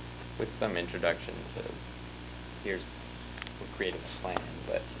 with some introduction to, here's, we're creating a plan,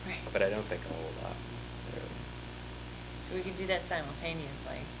 Right. but I don't think a whole lot necessarily. So we could do that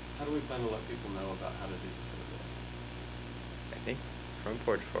simultaneously. How do we plan to let people know about how to do the survey? I think Front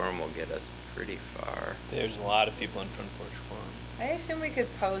Porch Forum will get us pretty far. There's a lot of people in Front Porch Forum. I assume we could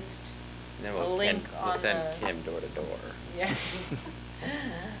post And then a we'll link we'll on send the. him door to door. Yeah.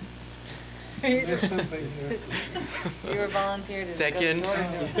 There's something here. You were volunteered to go Second. door to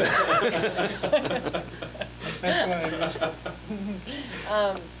door. That's why I missed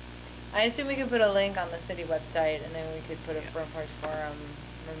it. I assume we could put a link on the city website, and then we could put a Yeah. Front Porch Forum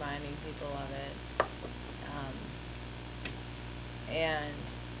reminding people of it. And,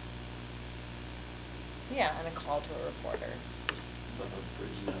 yeah, and a call to a reporter Let the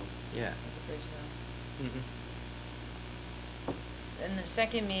bridge know. Yeah. at the bridge though. Mm-hmm. In the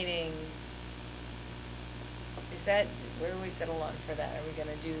second meeting, is that, where do we settle on for that? Are we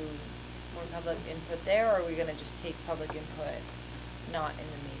gonna do more public input there, or are we gonna just take public input not in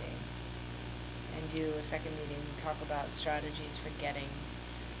the meeting? And do a second meeting, talk about strategies for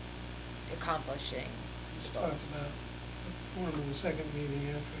accomplishing Let's the talk goals? about forming the second meeting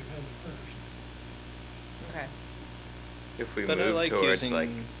after we've had the first. Okay. If we But I move like towards using. like,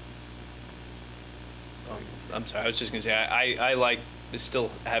 Oh, I'm sorry, I was just gonna say, I like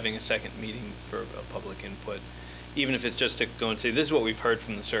still having a second meeting for a public input, even if it's just to go and say, this is what we've heard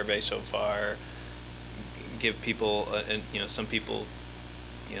from the survey so far. Give people, and some people,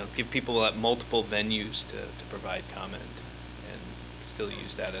 give people at multiple venues to provide comment, and still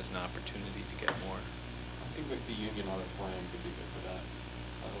use that as an opportunity to get more. I think that the Union Auditorium could be good for that,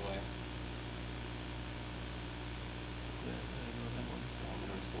 by the way.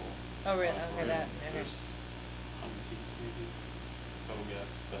 Elementary school. Oh, really? Okay, auditorium. that, okay. There's 100 seats maybe, total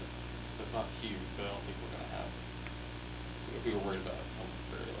guess, but, so it's not huge, but I don't think we're gonna have, if we were worried about a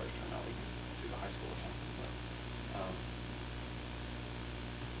very large turnout, we could do the high school or something, but,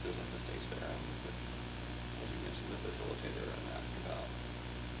 there's like the stage there, and we could, as you mentioned, the facilitator, and ask about,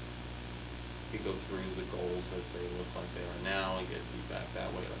 we go through the goals as they look like they are now, and get feedback that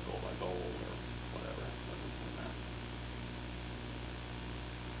way, like goal by goal, or whatever, from that.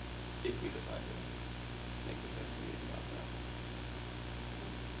 If we decide to make the second meeting about that.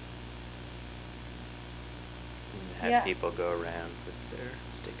 and have Yeah. people go around with their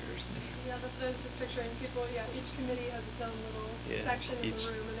stickers. Yeah, that's what I was just picturing. People, yeah, each committee has its own little Yeah, section in the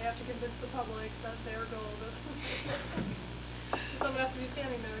each- room, and they have to convince the public that their goals are. So someone has to be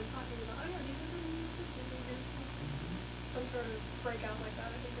standing there and talking about, oh yeah, these are the things that we do. Some sort of breakout like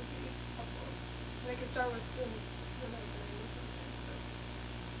that, I think would be helpful. And they could start with the night thing or something. But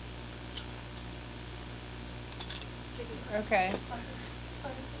it's taking us Okay. lessons.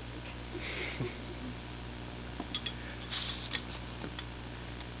 Time to take.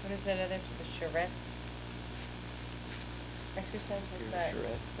 was that other, the charrettes exercise, what's that?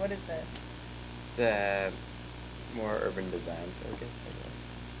 Charrette. What is that? It's more urban design focused, I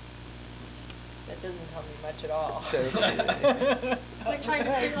That doesn't tell me much at all. So- Like trying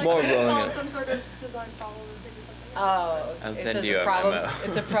to figure, More like blowing solve up. some sort of design problem or figure something out. Oh, I'll okay. send So it's you a a problem, memo.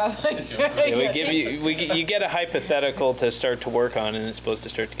 it's a problem. Yeah, we give you get a hypothetical to start to work on, and it's supposed to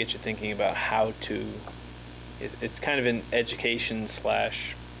start to get you thinking about how to. It's kind of an education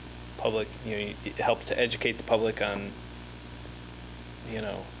 / public. It helps to educate the public on.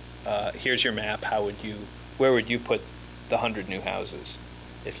 Here's your map. Where would you put the 100 new houses,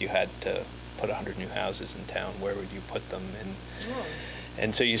 if you had to put 100 new houses in town? Where would you put them?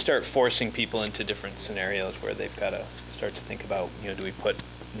 And so you start forcing people into different scenarios where they've got to start to think about, do we put,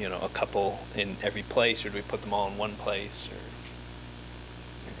 a couple in every place, or do we put them all in one place, or.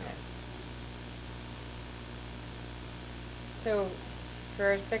 So, for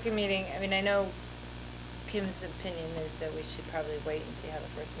our second meeting, I know Kim's opinion is that we should probably wait and see how the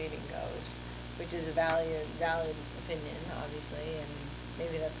first meeting goes, which is a valid opinion, obviously, and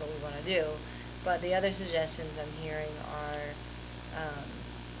maybe that's what we want to do. But the other suggestions I'm hearing are,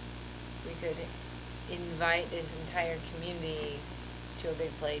 we could invite the entire community to a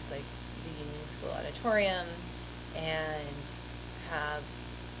big place like the Union School Auditorium and have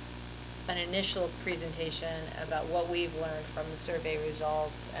an initial presentation about what we've learned from the survey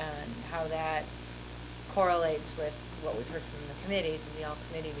results and how that correlates with what we've heard from the committees in the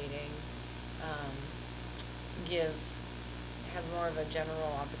all-committee meeting. Have more of a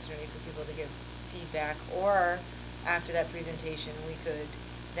general opportunity for people to give feedback, or after that presentation, we could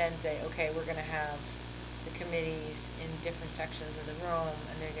then say, okay, we're going to have the committees in different sections of the room,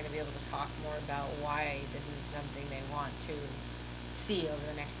 and they're going to be able to talk more about why this is something they want to see over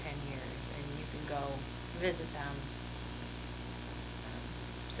the next 10 years, and you can go visit them.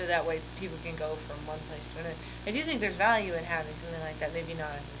 So that way people can go from one place to another. I do think there's value in having something like that, maybe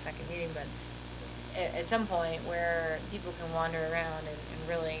not as a second meeting, but at some point where people can wander around and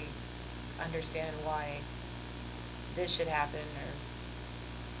really understand why this should happen, or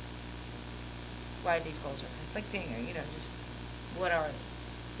why these goals are conflicting, or just what are,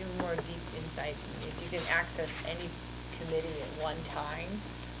 give more deep insight. If you can access any committee at one time,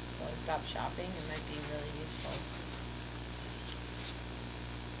 one-stop shopping, it might be really useful.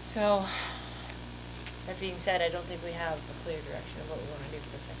 So, that being said, I don't think we have a clear direction of what we want to do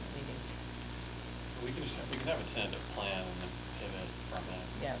for the second meeting. We can have a tentative plan and then pivot from it.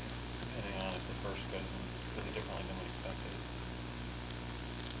 Yeah. Depending on if the first goes in completely differently than we expected.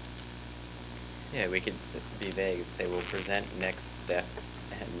 Yeah, we could be vague and say we'll present next steps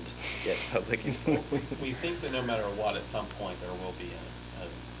and get public input. We think that no matter what, at some point there will be an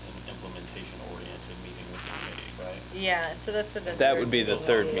implementation-oriented meeting with the committees, right? Yeah, so that's the That would be the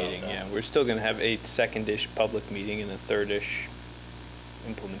third meeting. meeting, yeah. We're still going to have a second-ish public meeting and a third-ish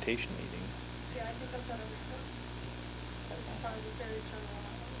implementation meeting. Yeah, I think that makes sense. That's probably very general.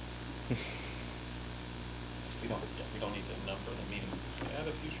 We don't need to number the meetings. At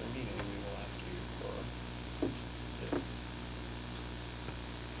a future meeting, we will ask you for this.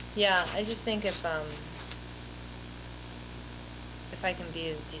 Yeah, I just think if I can be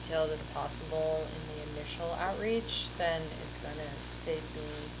as detailed as possible in the initial outreach, then it's gonna save me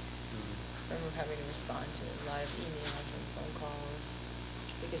from having to respond to a lot of emails and phone calls,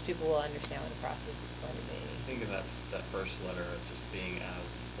 because people will understand what the process is going to be. I think in that first letter, just being as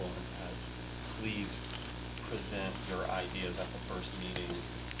blunt as, please present your ideas at the first meeting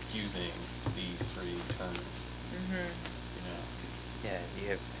using these 3 terms. Mm-hmm. Yeah, you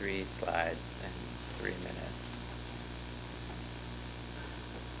have 3 slides and 3 minutes.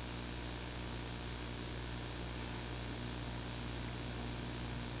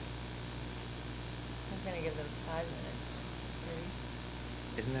 I was gonna give them 5 minutes.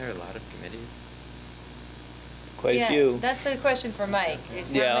 3. Isn't there a lot of committees? Quite a few. Yeah, that's a question for Mike.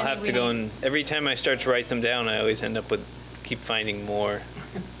 Is how Yeah, I'll many have we to go need. and, every time I start to write them down, I always end up with, keep finding more.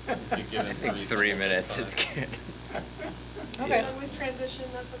 If you give I them think 3, 3 someone minutes take is 5. good. Okay. And then with transition,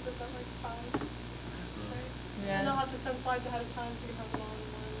 that puts us at like 5, right? Yeah. And they'll have to send slides ahead of time so we can have them all in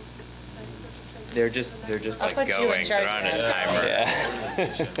one thing, so just transition. They're to just the they're next just person. I'll like put you in going. charge They're on of a that. timer. Yeah.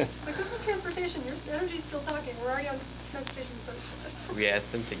 Like, this is transportation, your energy's still talking, we're already on transportation first. We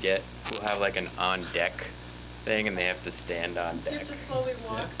asked them to get. We'll have like an on deck thing, and they have to stand on You deck. have to slowly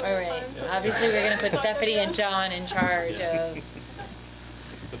walk the All whole right, time. So obviously we're gonna put It's not Stephanie good. and John in charge of,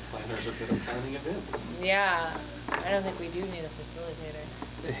 The planners are good at planning events. yeah, I don't think we do need a facilitator.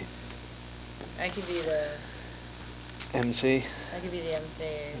 I could be the MC. I could be the MC.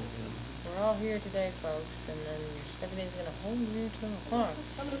 We're all here today, folks, and then Stephanie's gonna hold you to the clock.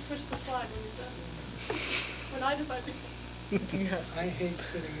 I'm gonna switch the slide when you're done. When I decide to. Yeah. I hate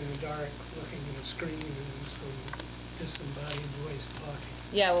sitting in the dark, looking at a screen and some disembodied voice talking.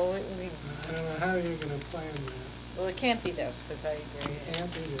 Yeah, well, I don't know how you're gonna plan that. well, it can't be this, because I agree. It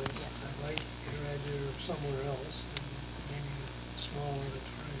can't be this. Yeah. I like your idea of somewhere else, and maybe small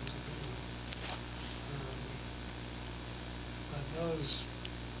auditoriums. But those,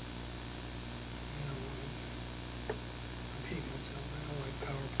 you know, repeat myself, I don't like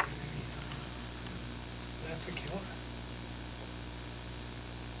PowerPoint anyhow. That's a killer.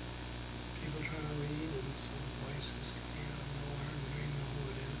 People trying to read and some voices coming out of nowhere and we know who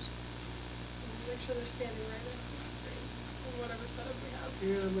it is. Make sure they're standing right next to the screen, in whatever setup we have.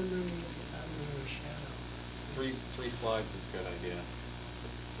 Yeah, but then under a shadow. Three slides is a good idea.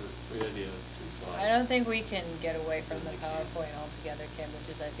 Three ideas, 3 slides. I don't think we can get away from the Certainly can't. PowerPoint altogether, Kim, which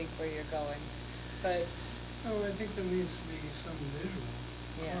is, I think, where you're going. But, Oh, I think there needs to be some visual,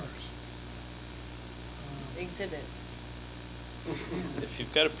 of Yeah. course. exhibits. If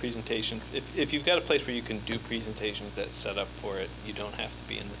you've got a presentation, if you've got a place where you can do presentations that's set up for it, you don't have to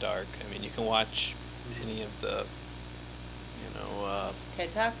be in the dark. I mean, you can watch any of the,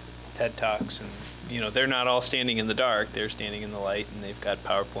 TED Talk? TED Talks, and, they're not all standing in the dark, they're standing in the light, and they've got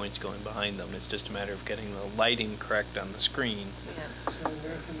PowerPoints going behind them. It's just a matter of getting the lighting correct on the screen. Yeah. So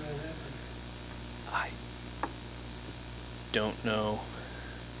where can that happen? I don't know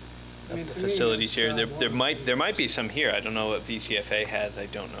I mean, of to the me, facilities that's here. not There one. might be some here. I don't know what VCFA has. I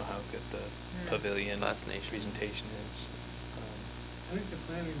don't know how good the pavilion Fascination. presentation is. I think the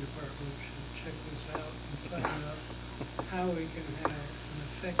planning department should check this out and find out how we can have an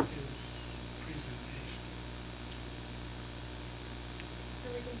effective presentation.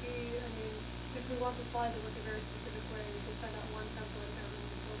 And we can be, I mean, if we want the slide to look a very specific way, we can send out one template and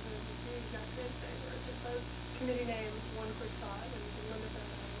everyone fills in with the exact same thing, where it just says committee name, one quick thought, and we can limit the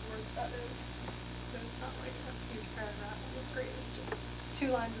amount of words that is. So it's not like a huge paragraph on the screen, it's just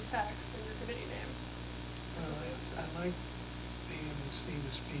 2 lines of text and your committee name. Or something. I like being able to see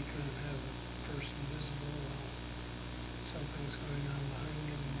the speaker and have a person visible while something's going on behind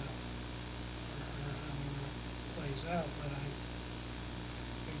him, or however it plays out, but I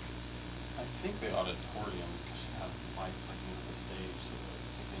think the auditorium should have lights like near the stage, so that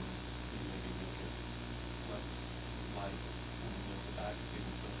the things maybe make it less light and near the back, so you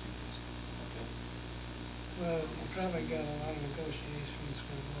can still see this. Okay. well, you probably got a lot of negotiations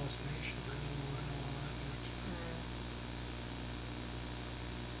with Lost Nation. I don't know how all that works.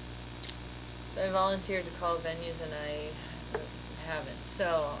 So I volunteered to call venues and I haven't.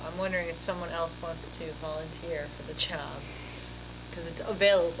 So I'm wondering if someone else wants to volunteer for the job, because it's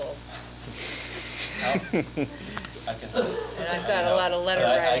available. I can help. And I've got a lot of letter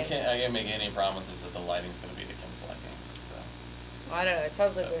But writing. I can't make any promises that the lighting's gonna be to Kim's liking, so. Well, I don't know, it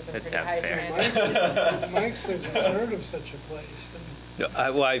sounds like there's some That pretty sounds high fair. standards. Mike says I've heard of such a place.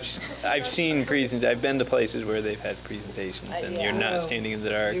 I've seen I've been to places where they've had presentations, and Yeah. you're not Well, standing in the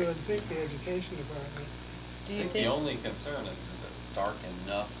dark. You would think the education department, Do I you think think? the only concern is it dark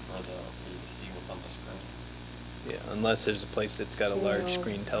enough for you to see what's on the screen? Yeah, unless there's a place that's got a large Well,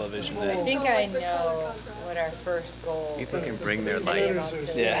 screen television. well, I that- think Show, I like, the color know contrast what our and- first goal is. People can bring the their City of visitors are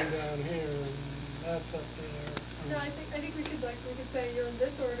Montpelier. sitting down here, and that's up there. No, I think we could say you're in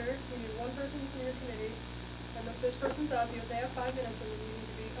this order, you need one person from your committee, and if this person's up, they have 5 minutes, and then you need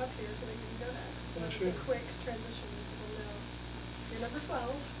to be up here so that you can go next. So Well, it's sure. a quick transition, people know. You're number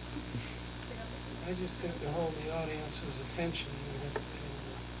 12. They got this one. I just think to hold the audience's attention, you have to be able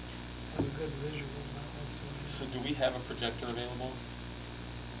to have a good visual about what's going on. So do we have a projector available?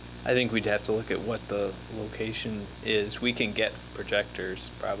 I think we'd have to look at what the location is. We can get projectors,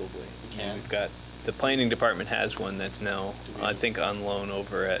 probably. We can? We've got, the planning department has one that's now, Do we- I think, on loan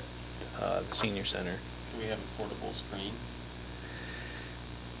over at the senior center. Do we have a portable screen?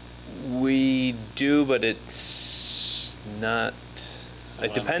 We do, but it's not, So it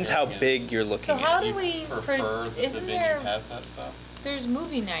what I'm depends how hearing big is- you're looking So how at. do You we, prefer that the isn't venue there, has that stuff? there's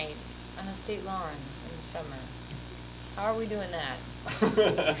movie night on the state lawn in the summer. How are we doing that?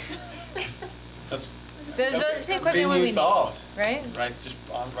 That's That's the equipment we venue need, solved. right? Right, just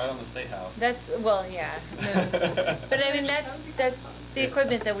right on the State House. That's, well, yeah. No. But I mean, that's the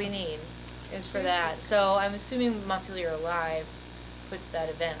equipment that we need is for that. So I'm assuming Montpelier Alive puts that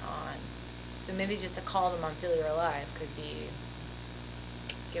event on. So maybe just a call to Montpelier Alive could be,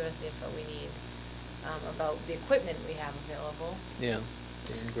 give us the info we need about the equipment we have available. Yeah,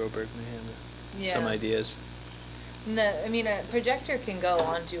 Dan Groberg may have some Yeah. ideas. No, I mean, a projector can go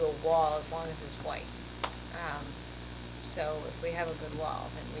onto a wall as long as it's white. So if we have a good wall,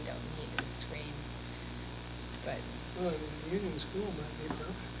 then we don't need a screen. But, Well, the union school might be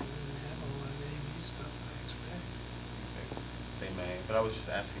perfect, and then they have all that AV stuff, I expect. They may, but I was just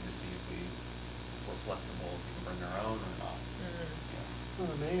asking to see if we're flexible, if we can bring our own or not. mm, Yeah. Well,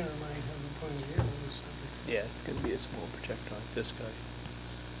 the mayor might have a point of view on this subject. Yeah, it's gonna be a small projector like this guy.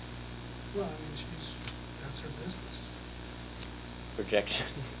 Well, I mean, that's her business, Projection.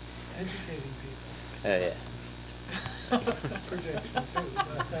 educating people. Oh, yeah. Projection too,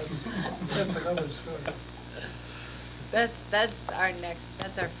 but that's another story.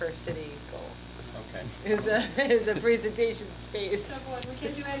 that's our first city goal, Okay. is a presentation space. Step one, we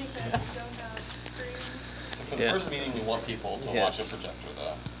can't do anything if we don't have screens. So for the Yeah. first meeting, we want people to watch a projector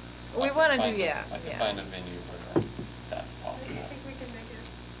though. So We I can wanna do- find- yeah, I can yeah. find a venue where that's I possible. think we can make it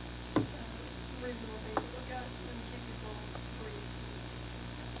a reasonable thing to look at and keep people brief.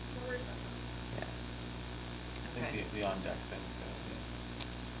 We're worried about them. Yeah. I think the on deck thing's good.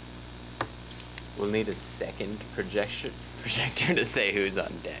 We'll need a second projector to say who's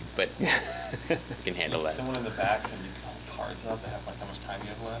on deck, but we can handle that. Someone in the back, and you can hold cards out that have like how much time you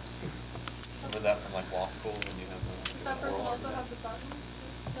have left. Remember that from like law school when you have the. Does that person also have the button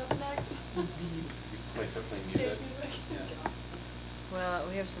up next? You play something Stage music. music? Yeah. Well,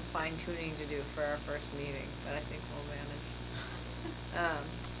 we have some fine tuning to do for our first meeting, but I think we'll manage.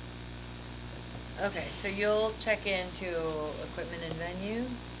 Okay, so you'll check into equipment and venue.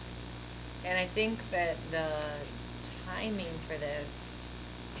 And I think that the timing for this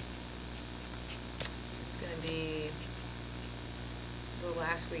is gonna be the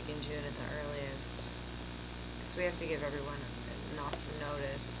last week in June at the earliest. Cause we have to give everyone enough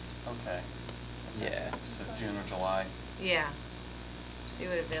notice. Okay. Yeah. So June or July. Yeah, see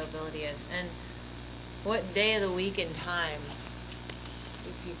what availability is, and what day of the week and time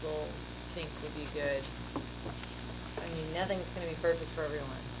do people think would be good? I mean, nothing's gonna be perfect for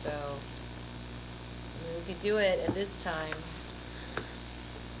everyone, so, I mean, we could do it at this time,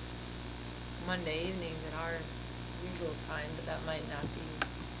 Monday evenings at our usual time, but that might not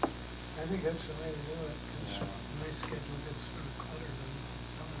be. I think that's the way to do it, because Yeah. my schedule gets sort of cluttered on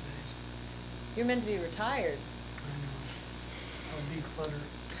holidays. You're meant to be retired. I know. I'll declutter.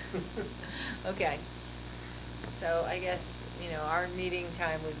 Okay. So I guess, our meeting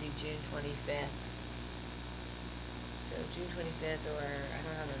time would be June 25th. So June 25th, or I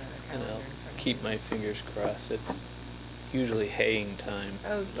don't have another And calendar I'll in front of me. keep my fingers crossed. It's usually haying time,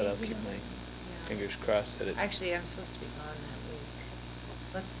 Oh, but I'll you keep know, my yeah. fingers crossed that it. Actually, I'm supposed to be gone that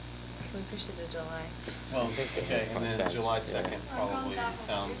week. Can we push it to July? Well, I think that okay, makes and more then sense, July yeah. 2nd I'm gone probably that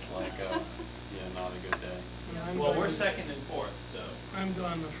sounds whole like not a good day. Yeah, I'm Well, we're gone- second and fourth, so. I'm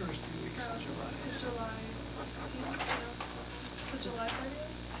gone the first 2 weeks Oh, of July. It's July 16th, no, it's July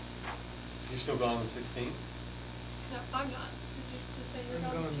 30th? You still gone on the 16th? No, I'm not. Did you just say you're I'm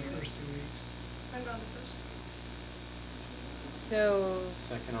gone gone the the 2 first weeks? 2 weeks. I'm gone the first week. So,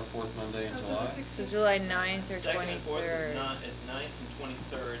 Second or fourth Monday in Oh, so July? the 16th. so July 9th or 23rd? Second and fourth is ninth and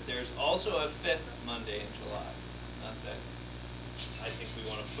 23rd. There's also a fifth Monday in July. Not that, I think we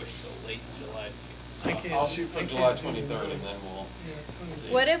want to push till late July to kick I this off. can't- I'll shoot for I July can't do the 23rd and ninth. then we'll Yeah, see.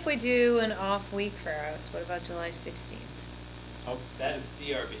 What if we do an off week for us? What about July 16th? Oh, That is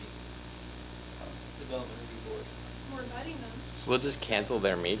DRB, Development Review Board. We're inviting them. We'll just cancel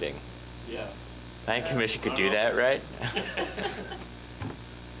their meeting. Yeah. Planning commission could I do don't that, know. right?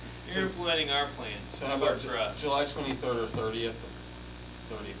 You're implementing our plan. So how Work about for us. July 23rd or 30th?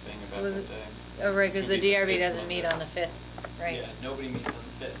 30th being about Was that it- day. Oh, right, because Should the be the DRB fifth doesn't meet Monday. on the 5th, right? Yeah, nobody meets on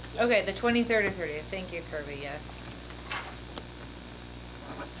the fifth. so- Okay, the 23rd or 30th. Thank you, Kirby, yes.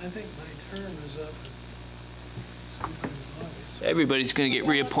 I think my term is up sometime in August. Everybody's gonna get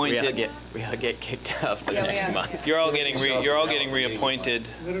reappointed. We all get kicked off the Yeah, we next are, month. yeah. You're all getting reappointed.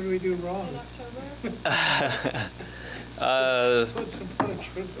 What did we do wrong? In October? What's the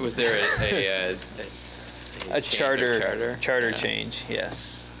punishment? Was there a A change of charter Yeah. change,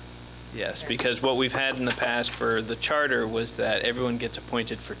 yes. Yes, because what we've had in the past for the charter was that everyone gets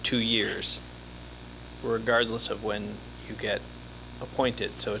appointed for 2 years, regardless of when you get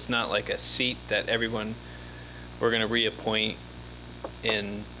appointed. So it's not like a seat that we're gonna reappoint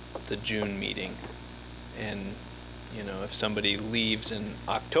in the June meeting. And, if somebody leaves in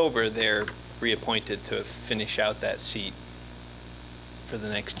October, they're reappointed to finish out that seat for the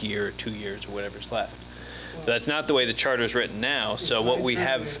next year or 2 years or whatever's left. So that's not the way the charter's written now, so what we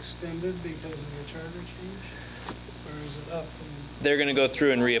have, Is my term extended because of the charter change? Or is it up? they're gonna go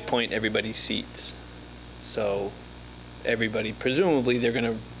through and reappoint everybody's seats. So everybody, presumably, they're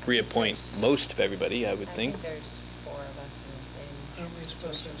gonna reappoint most of everybody, I would think. there's 4 of us in the same. Aren't we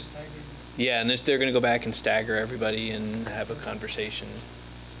supposed to have staggered Yeah, and they're going to go back and stagger everybody and have a conversation.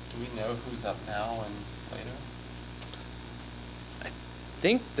 Do we know who's up now and later? I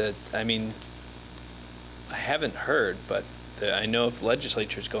think that, I mean, I haven't heard, but I know if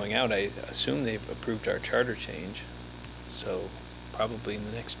legislature's going out, I assume they've approved our charter change. So probably in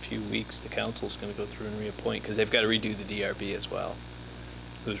the next few weeks, the council's going to go through and reappoint, because they've got to redo the DRB as well.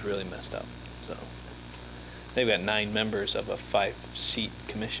 It was really messed up, so. They've got 9 members of a 5-seat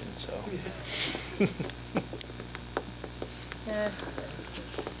commission, so. Yeah, this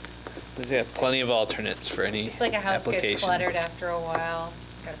is They've got plenty of alternates for any just like a house gets application. cluttered after a while,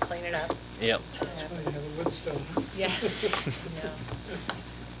 gotta clean it up. Yep. That's why you have a wood stove. Yeah,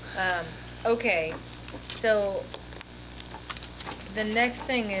 no. Okay, so the next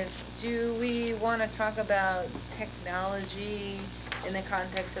thing is, do we want to talk about technology in the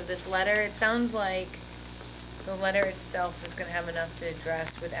context of this letter? It sounds like the letter itself is going to have enough to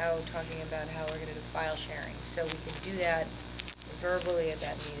address without talking about how we're going to do file sharing. So we can do that verbally at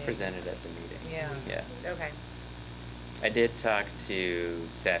that meeting. Presented at the meeting. Yeah. Yeah. Okay. I did talk to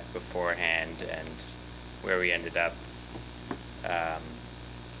Seth beforehand, and where we ended up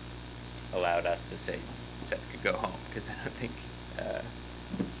allowed us to say Seth could go home, because I don't think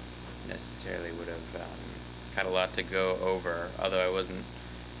necessarily would have had a lot to go over. Although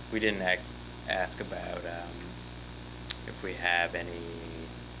we didn't ask about if we have any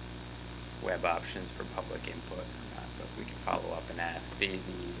web options for public input or not, but we can follow up and ask. The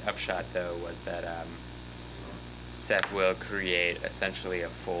upshot though was that Seth will create essentially a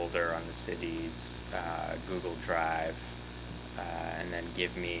folder on the city's Google Drive, and then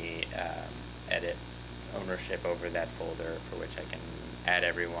give me edit ownership over that folder, for which I can add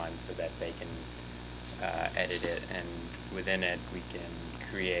everyone so that they can edit it, and within it we can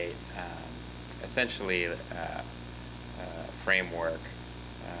create essentially a framework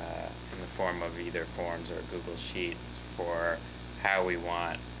in the form of either forms or Google Sheets for how we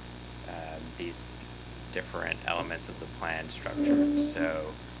want these different elements of the plan structured.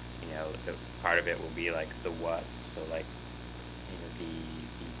 So, the part of it will be like the what, so like,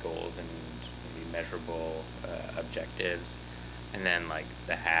 the goals and maybe measurable objectives, and then like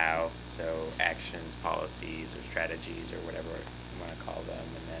the how, so actions, policies, or strategies, or whatever you want to call them,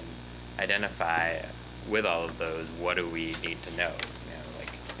 and then identify with all of those, what do we need to know?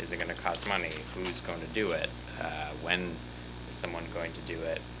 Like, is it going to cost money? Who's going to do it? When is someone going to do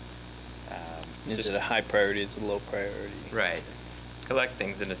it? Is it a high priority? Is it a low priority? Right. Collect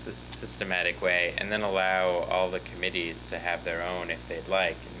things in a systematic way, and then allow all the committees to have their own if they'd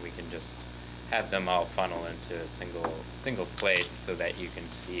like, and we can just have them all funnel into a single place, so that you can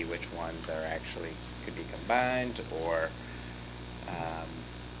see which ones are actually could be combined, or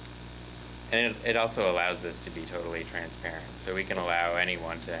and it also allows this to be totally transparent, so we can allow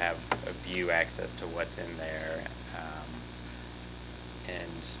anyone to have a view access to what's in there,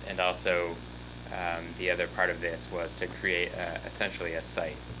 and also the other part of this was to create essentially a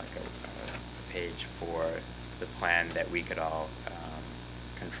site, like a page for the plan that we could all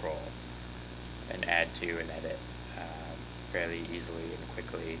control and add to and edit fairly easily and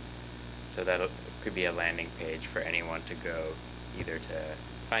quickly. So that could be a landing page for anyone to go, either to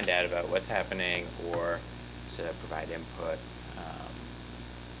find out about what's happening or to provide input,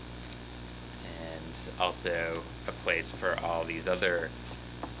 and also a place for all these other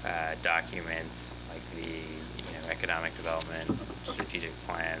documents, like the economic development strategic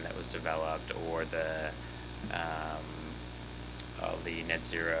plan that was developed, or the all the net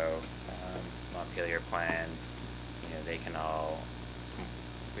zero Montpelier plans. They can all,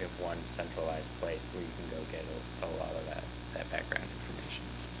 we have one centralized place where you can go get a lot of that background information.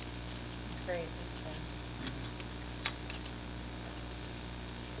 That's great. Thanks, Jen.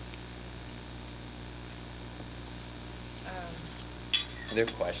 Are there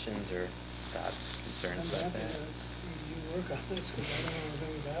questions or thoughts, concerns about that? You work on this, because I don't know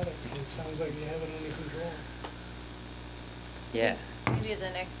anything about it, and it sounds like you have it under control. Yeah. Maybe at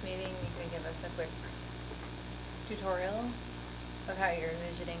the next meeting, you could give us a quick tutorial of how you're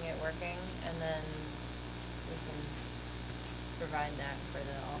envisioning it working, and then we can provide that for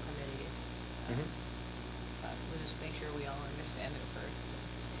all committees. But we'll just make sure we all understand it first.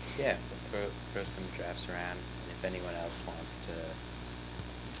 Yeah, throw some drafts around. If anyone else wants to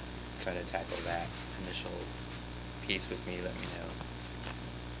try to tackle that initial piece with me, let me know.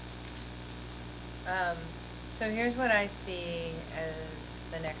 So here's what I see as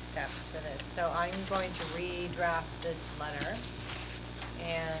the next steps for this. So I'm going to redraft this letter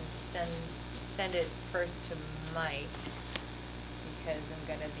and send it first to Mike, because I'm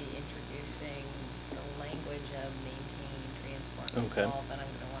going to be introducing the language of maintain, transform, more Okay. involved, and I'm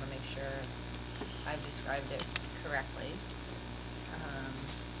gonna wanna make sure I've described it correctly.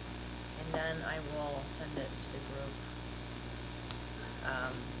 And then I will send it to the group.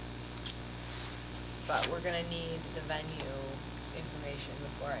 But we're gonna need the venue information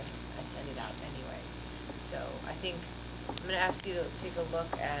before I send it out anyway. So I think, I'm gonna ask you to take a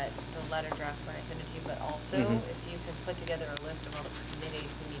look at the letter draft when I send it to you, but also Mhm. if you can put together a list of all the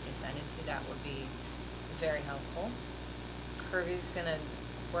committees we need to send it to, that would be very helpful. Kirby's gonna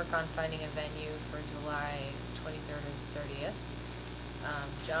work on finding a venue for July 23rd and 30th.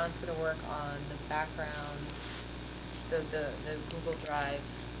 John's gonna work on the background, the Google Drive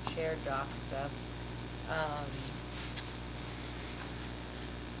shared doc stuff.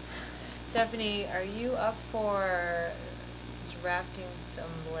 Stephanie, are you up for drafting some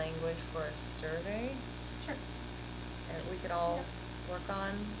language for a survey? Sure. That we could all work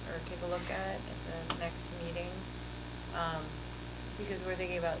on or take a look at the next meeting? Because we're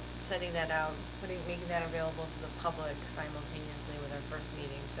thinking about sending that out, making that available to the public simultaneously with our first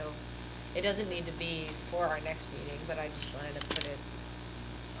meeting. So it doesn't need to be for our next meeting, but I just wanted to put it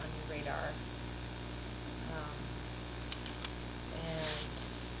on your radar. And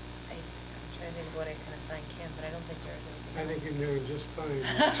I'm trying to think of what I can assign Kim, but I don't think there is anything I else. think you're doing just fine.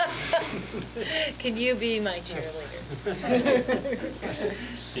 Can you be my cheerleader?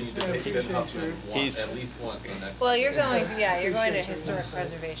 Can you I debate Ben appreciate Huffman your- He's- at least once in the next? Well, meeting? you're going, yeah, you're going to Appreciate your historic insight.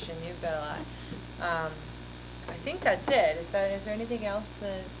 preservation, you've got a lot. I think that's it, is there anything else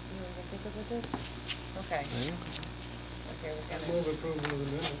that you can think of with this? Okay. Okay, we're I gonna, move approval of the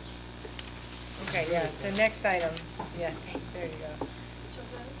minutes. okay, yeah, so next item, yeah, there you go.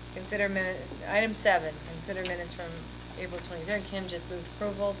 Consider minutes, item 7, consider minutes from April 23rd. Kim just moved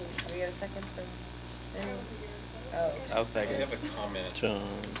approval, do we get a second from? I anyone? wasn't here, so. Oh. I'll I second. have a comment. John.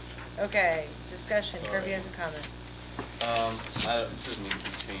 Okay, discussion, Kirby Sorry. has a comment. It doesn't need to be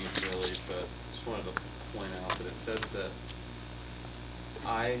changed really, but just wanted to point out that it says that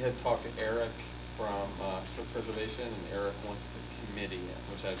I had talked to Eric from Historic Preservation, and Eric wants the committee,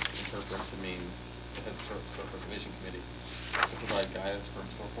 which I interpret to mean the Historic Preservation Committee, to provide guidance for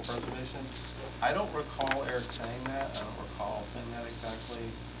historical preservation. I don't recall Eric saying that. I don't recall saying that exactly.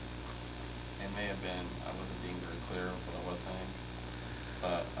 It may have been, I wasn't being very clear with what I was saying.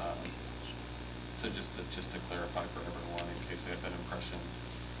 But, so just to clarify for everyone, in case they have that impression.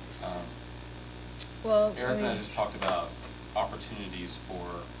 Well, Eric and I just talked about opportunities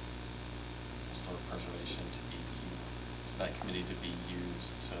for historic preservation to be, for that committee to be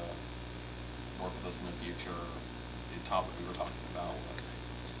used to work with us in the future. The topic we were talking about was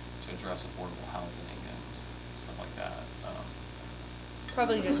to address affordable housing and stuff like that.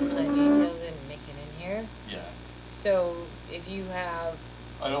 probably just kind of detail it and make it in here. Yeah, So if you have,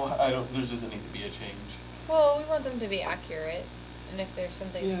 I don't, there doesn't need to be a change. well, we want them to be accurate, and if there's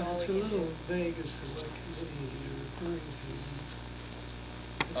something Yeah, small it's a we can little do. vague as to what committee you're referring to.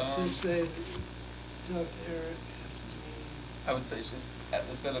 Just say, talk to Eric after the meeting. I would say it's just,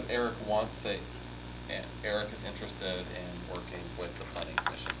 instead of Eric wants, say, Eric is interested in working with the planning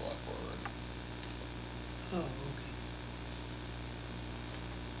commission going forward. Oh, okay.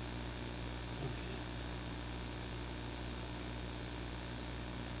 Okay.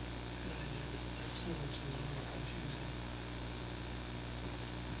 Good idea. That sentence was a little confusing.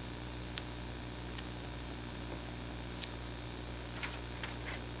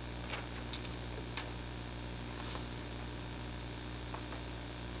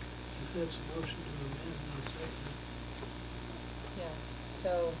 If that's a motion to amend, I'll second it. Yeah,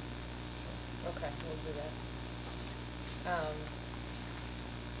 so, okay, we'll do that.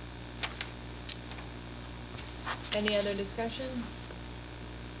 Any other discussion?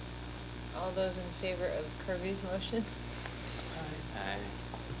 All those in favor of Kirby's motion? Aye.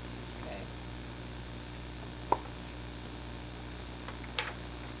 Okay.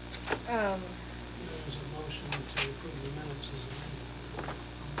 There was a motion to approve the minutes as amended.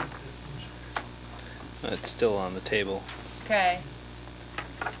 I'll make that motion. It's still on the table. Okay.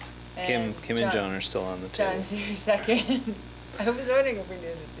 Kim and John are still on the table. John's your second. I was wondering if we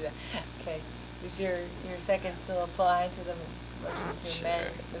needed to do that. Okay, does your second still apply to the motion to amend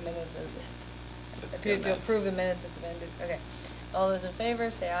Sure. the minutes as, Let's to go next. approve the minutes as amended? Okay. All those in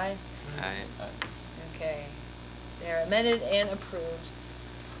favor, say aye. Aye. Okay. They are amended and approved.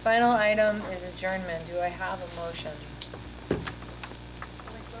 Final item is adjournment. Do I have a motion? I'll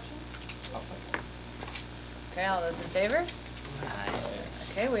make a motion. I'll second. Okay, all those in favor? Aye.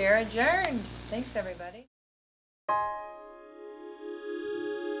 Okay, we are adjourned. Thanks, everybody.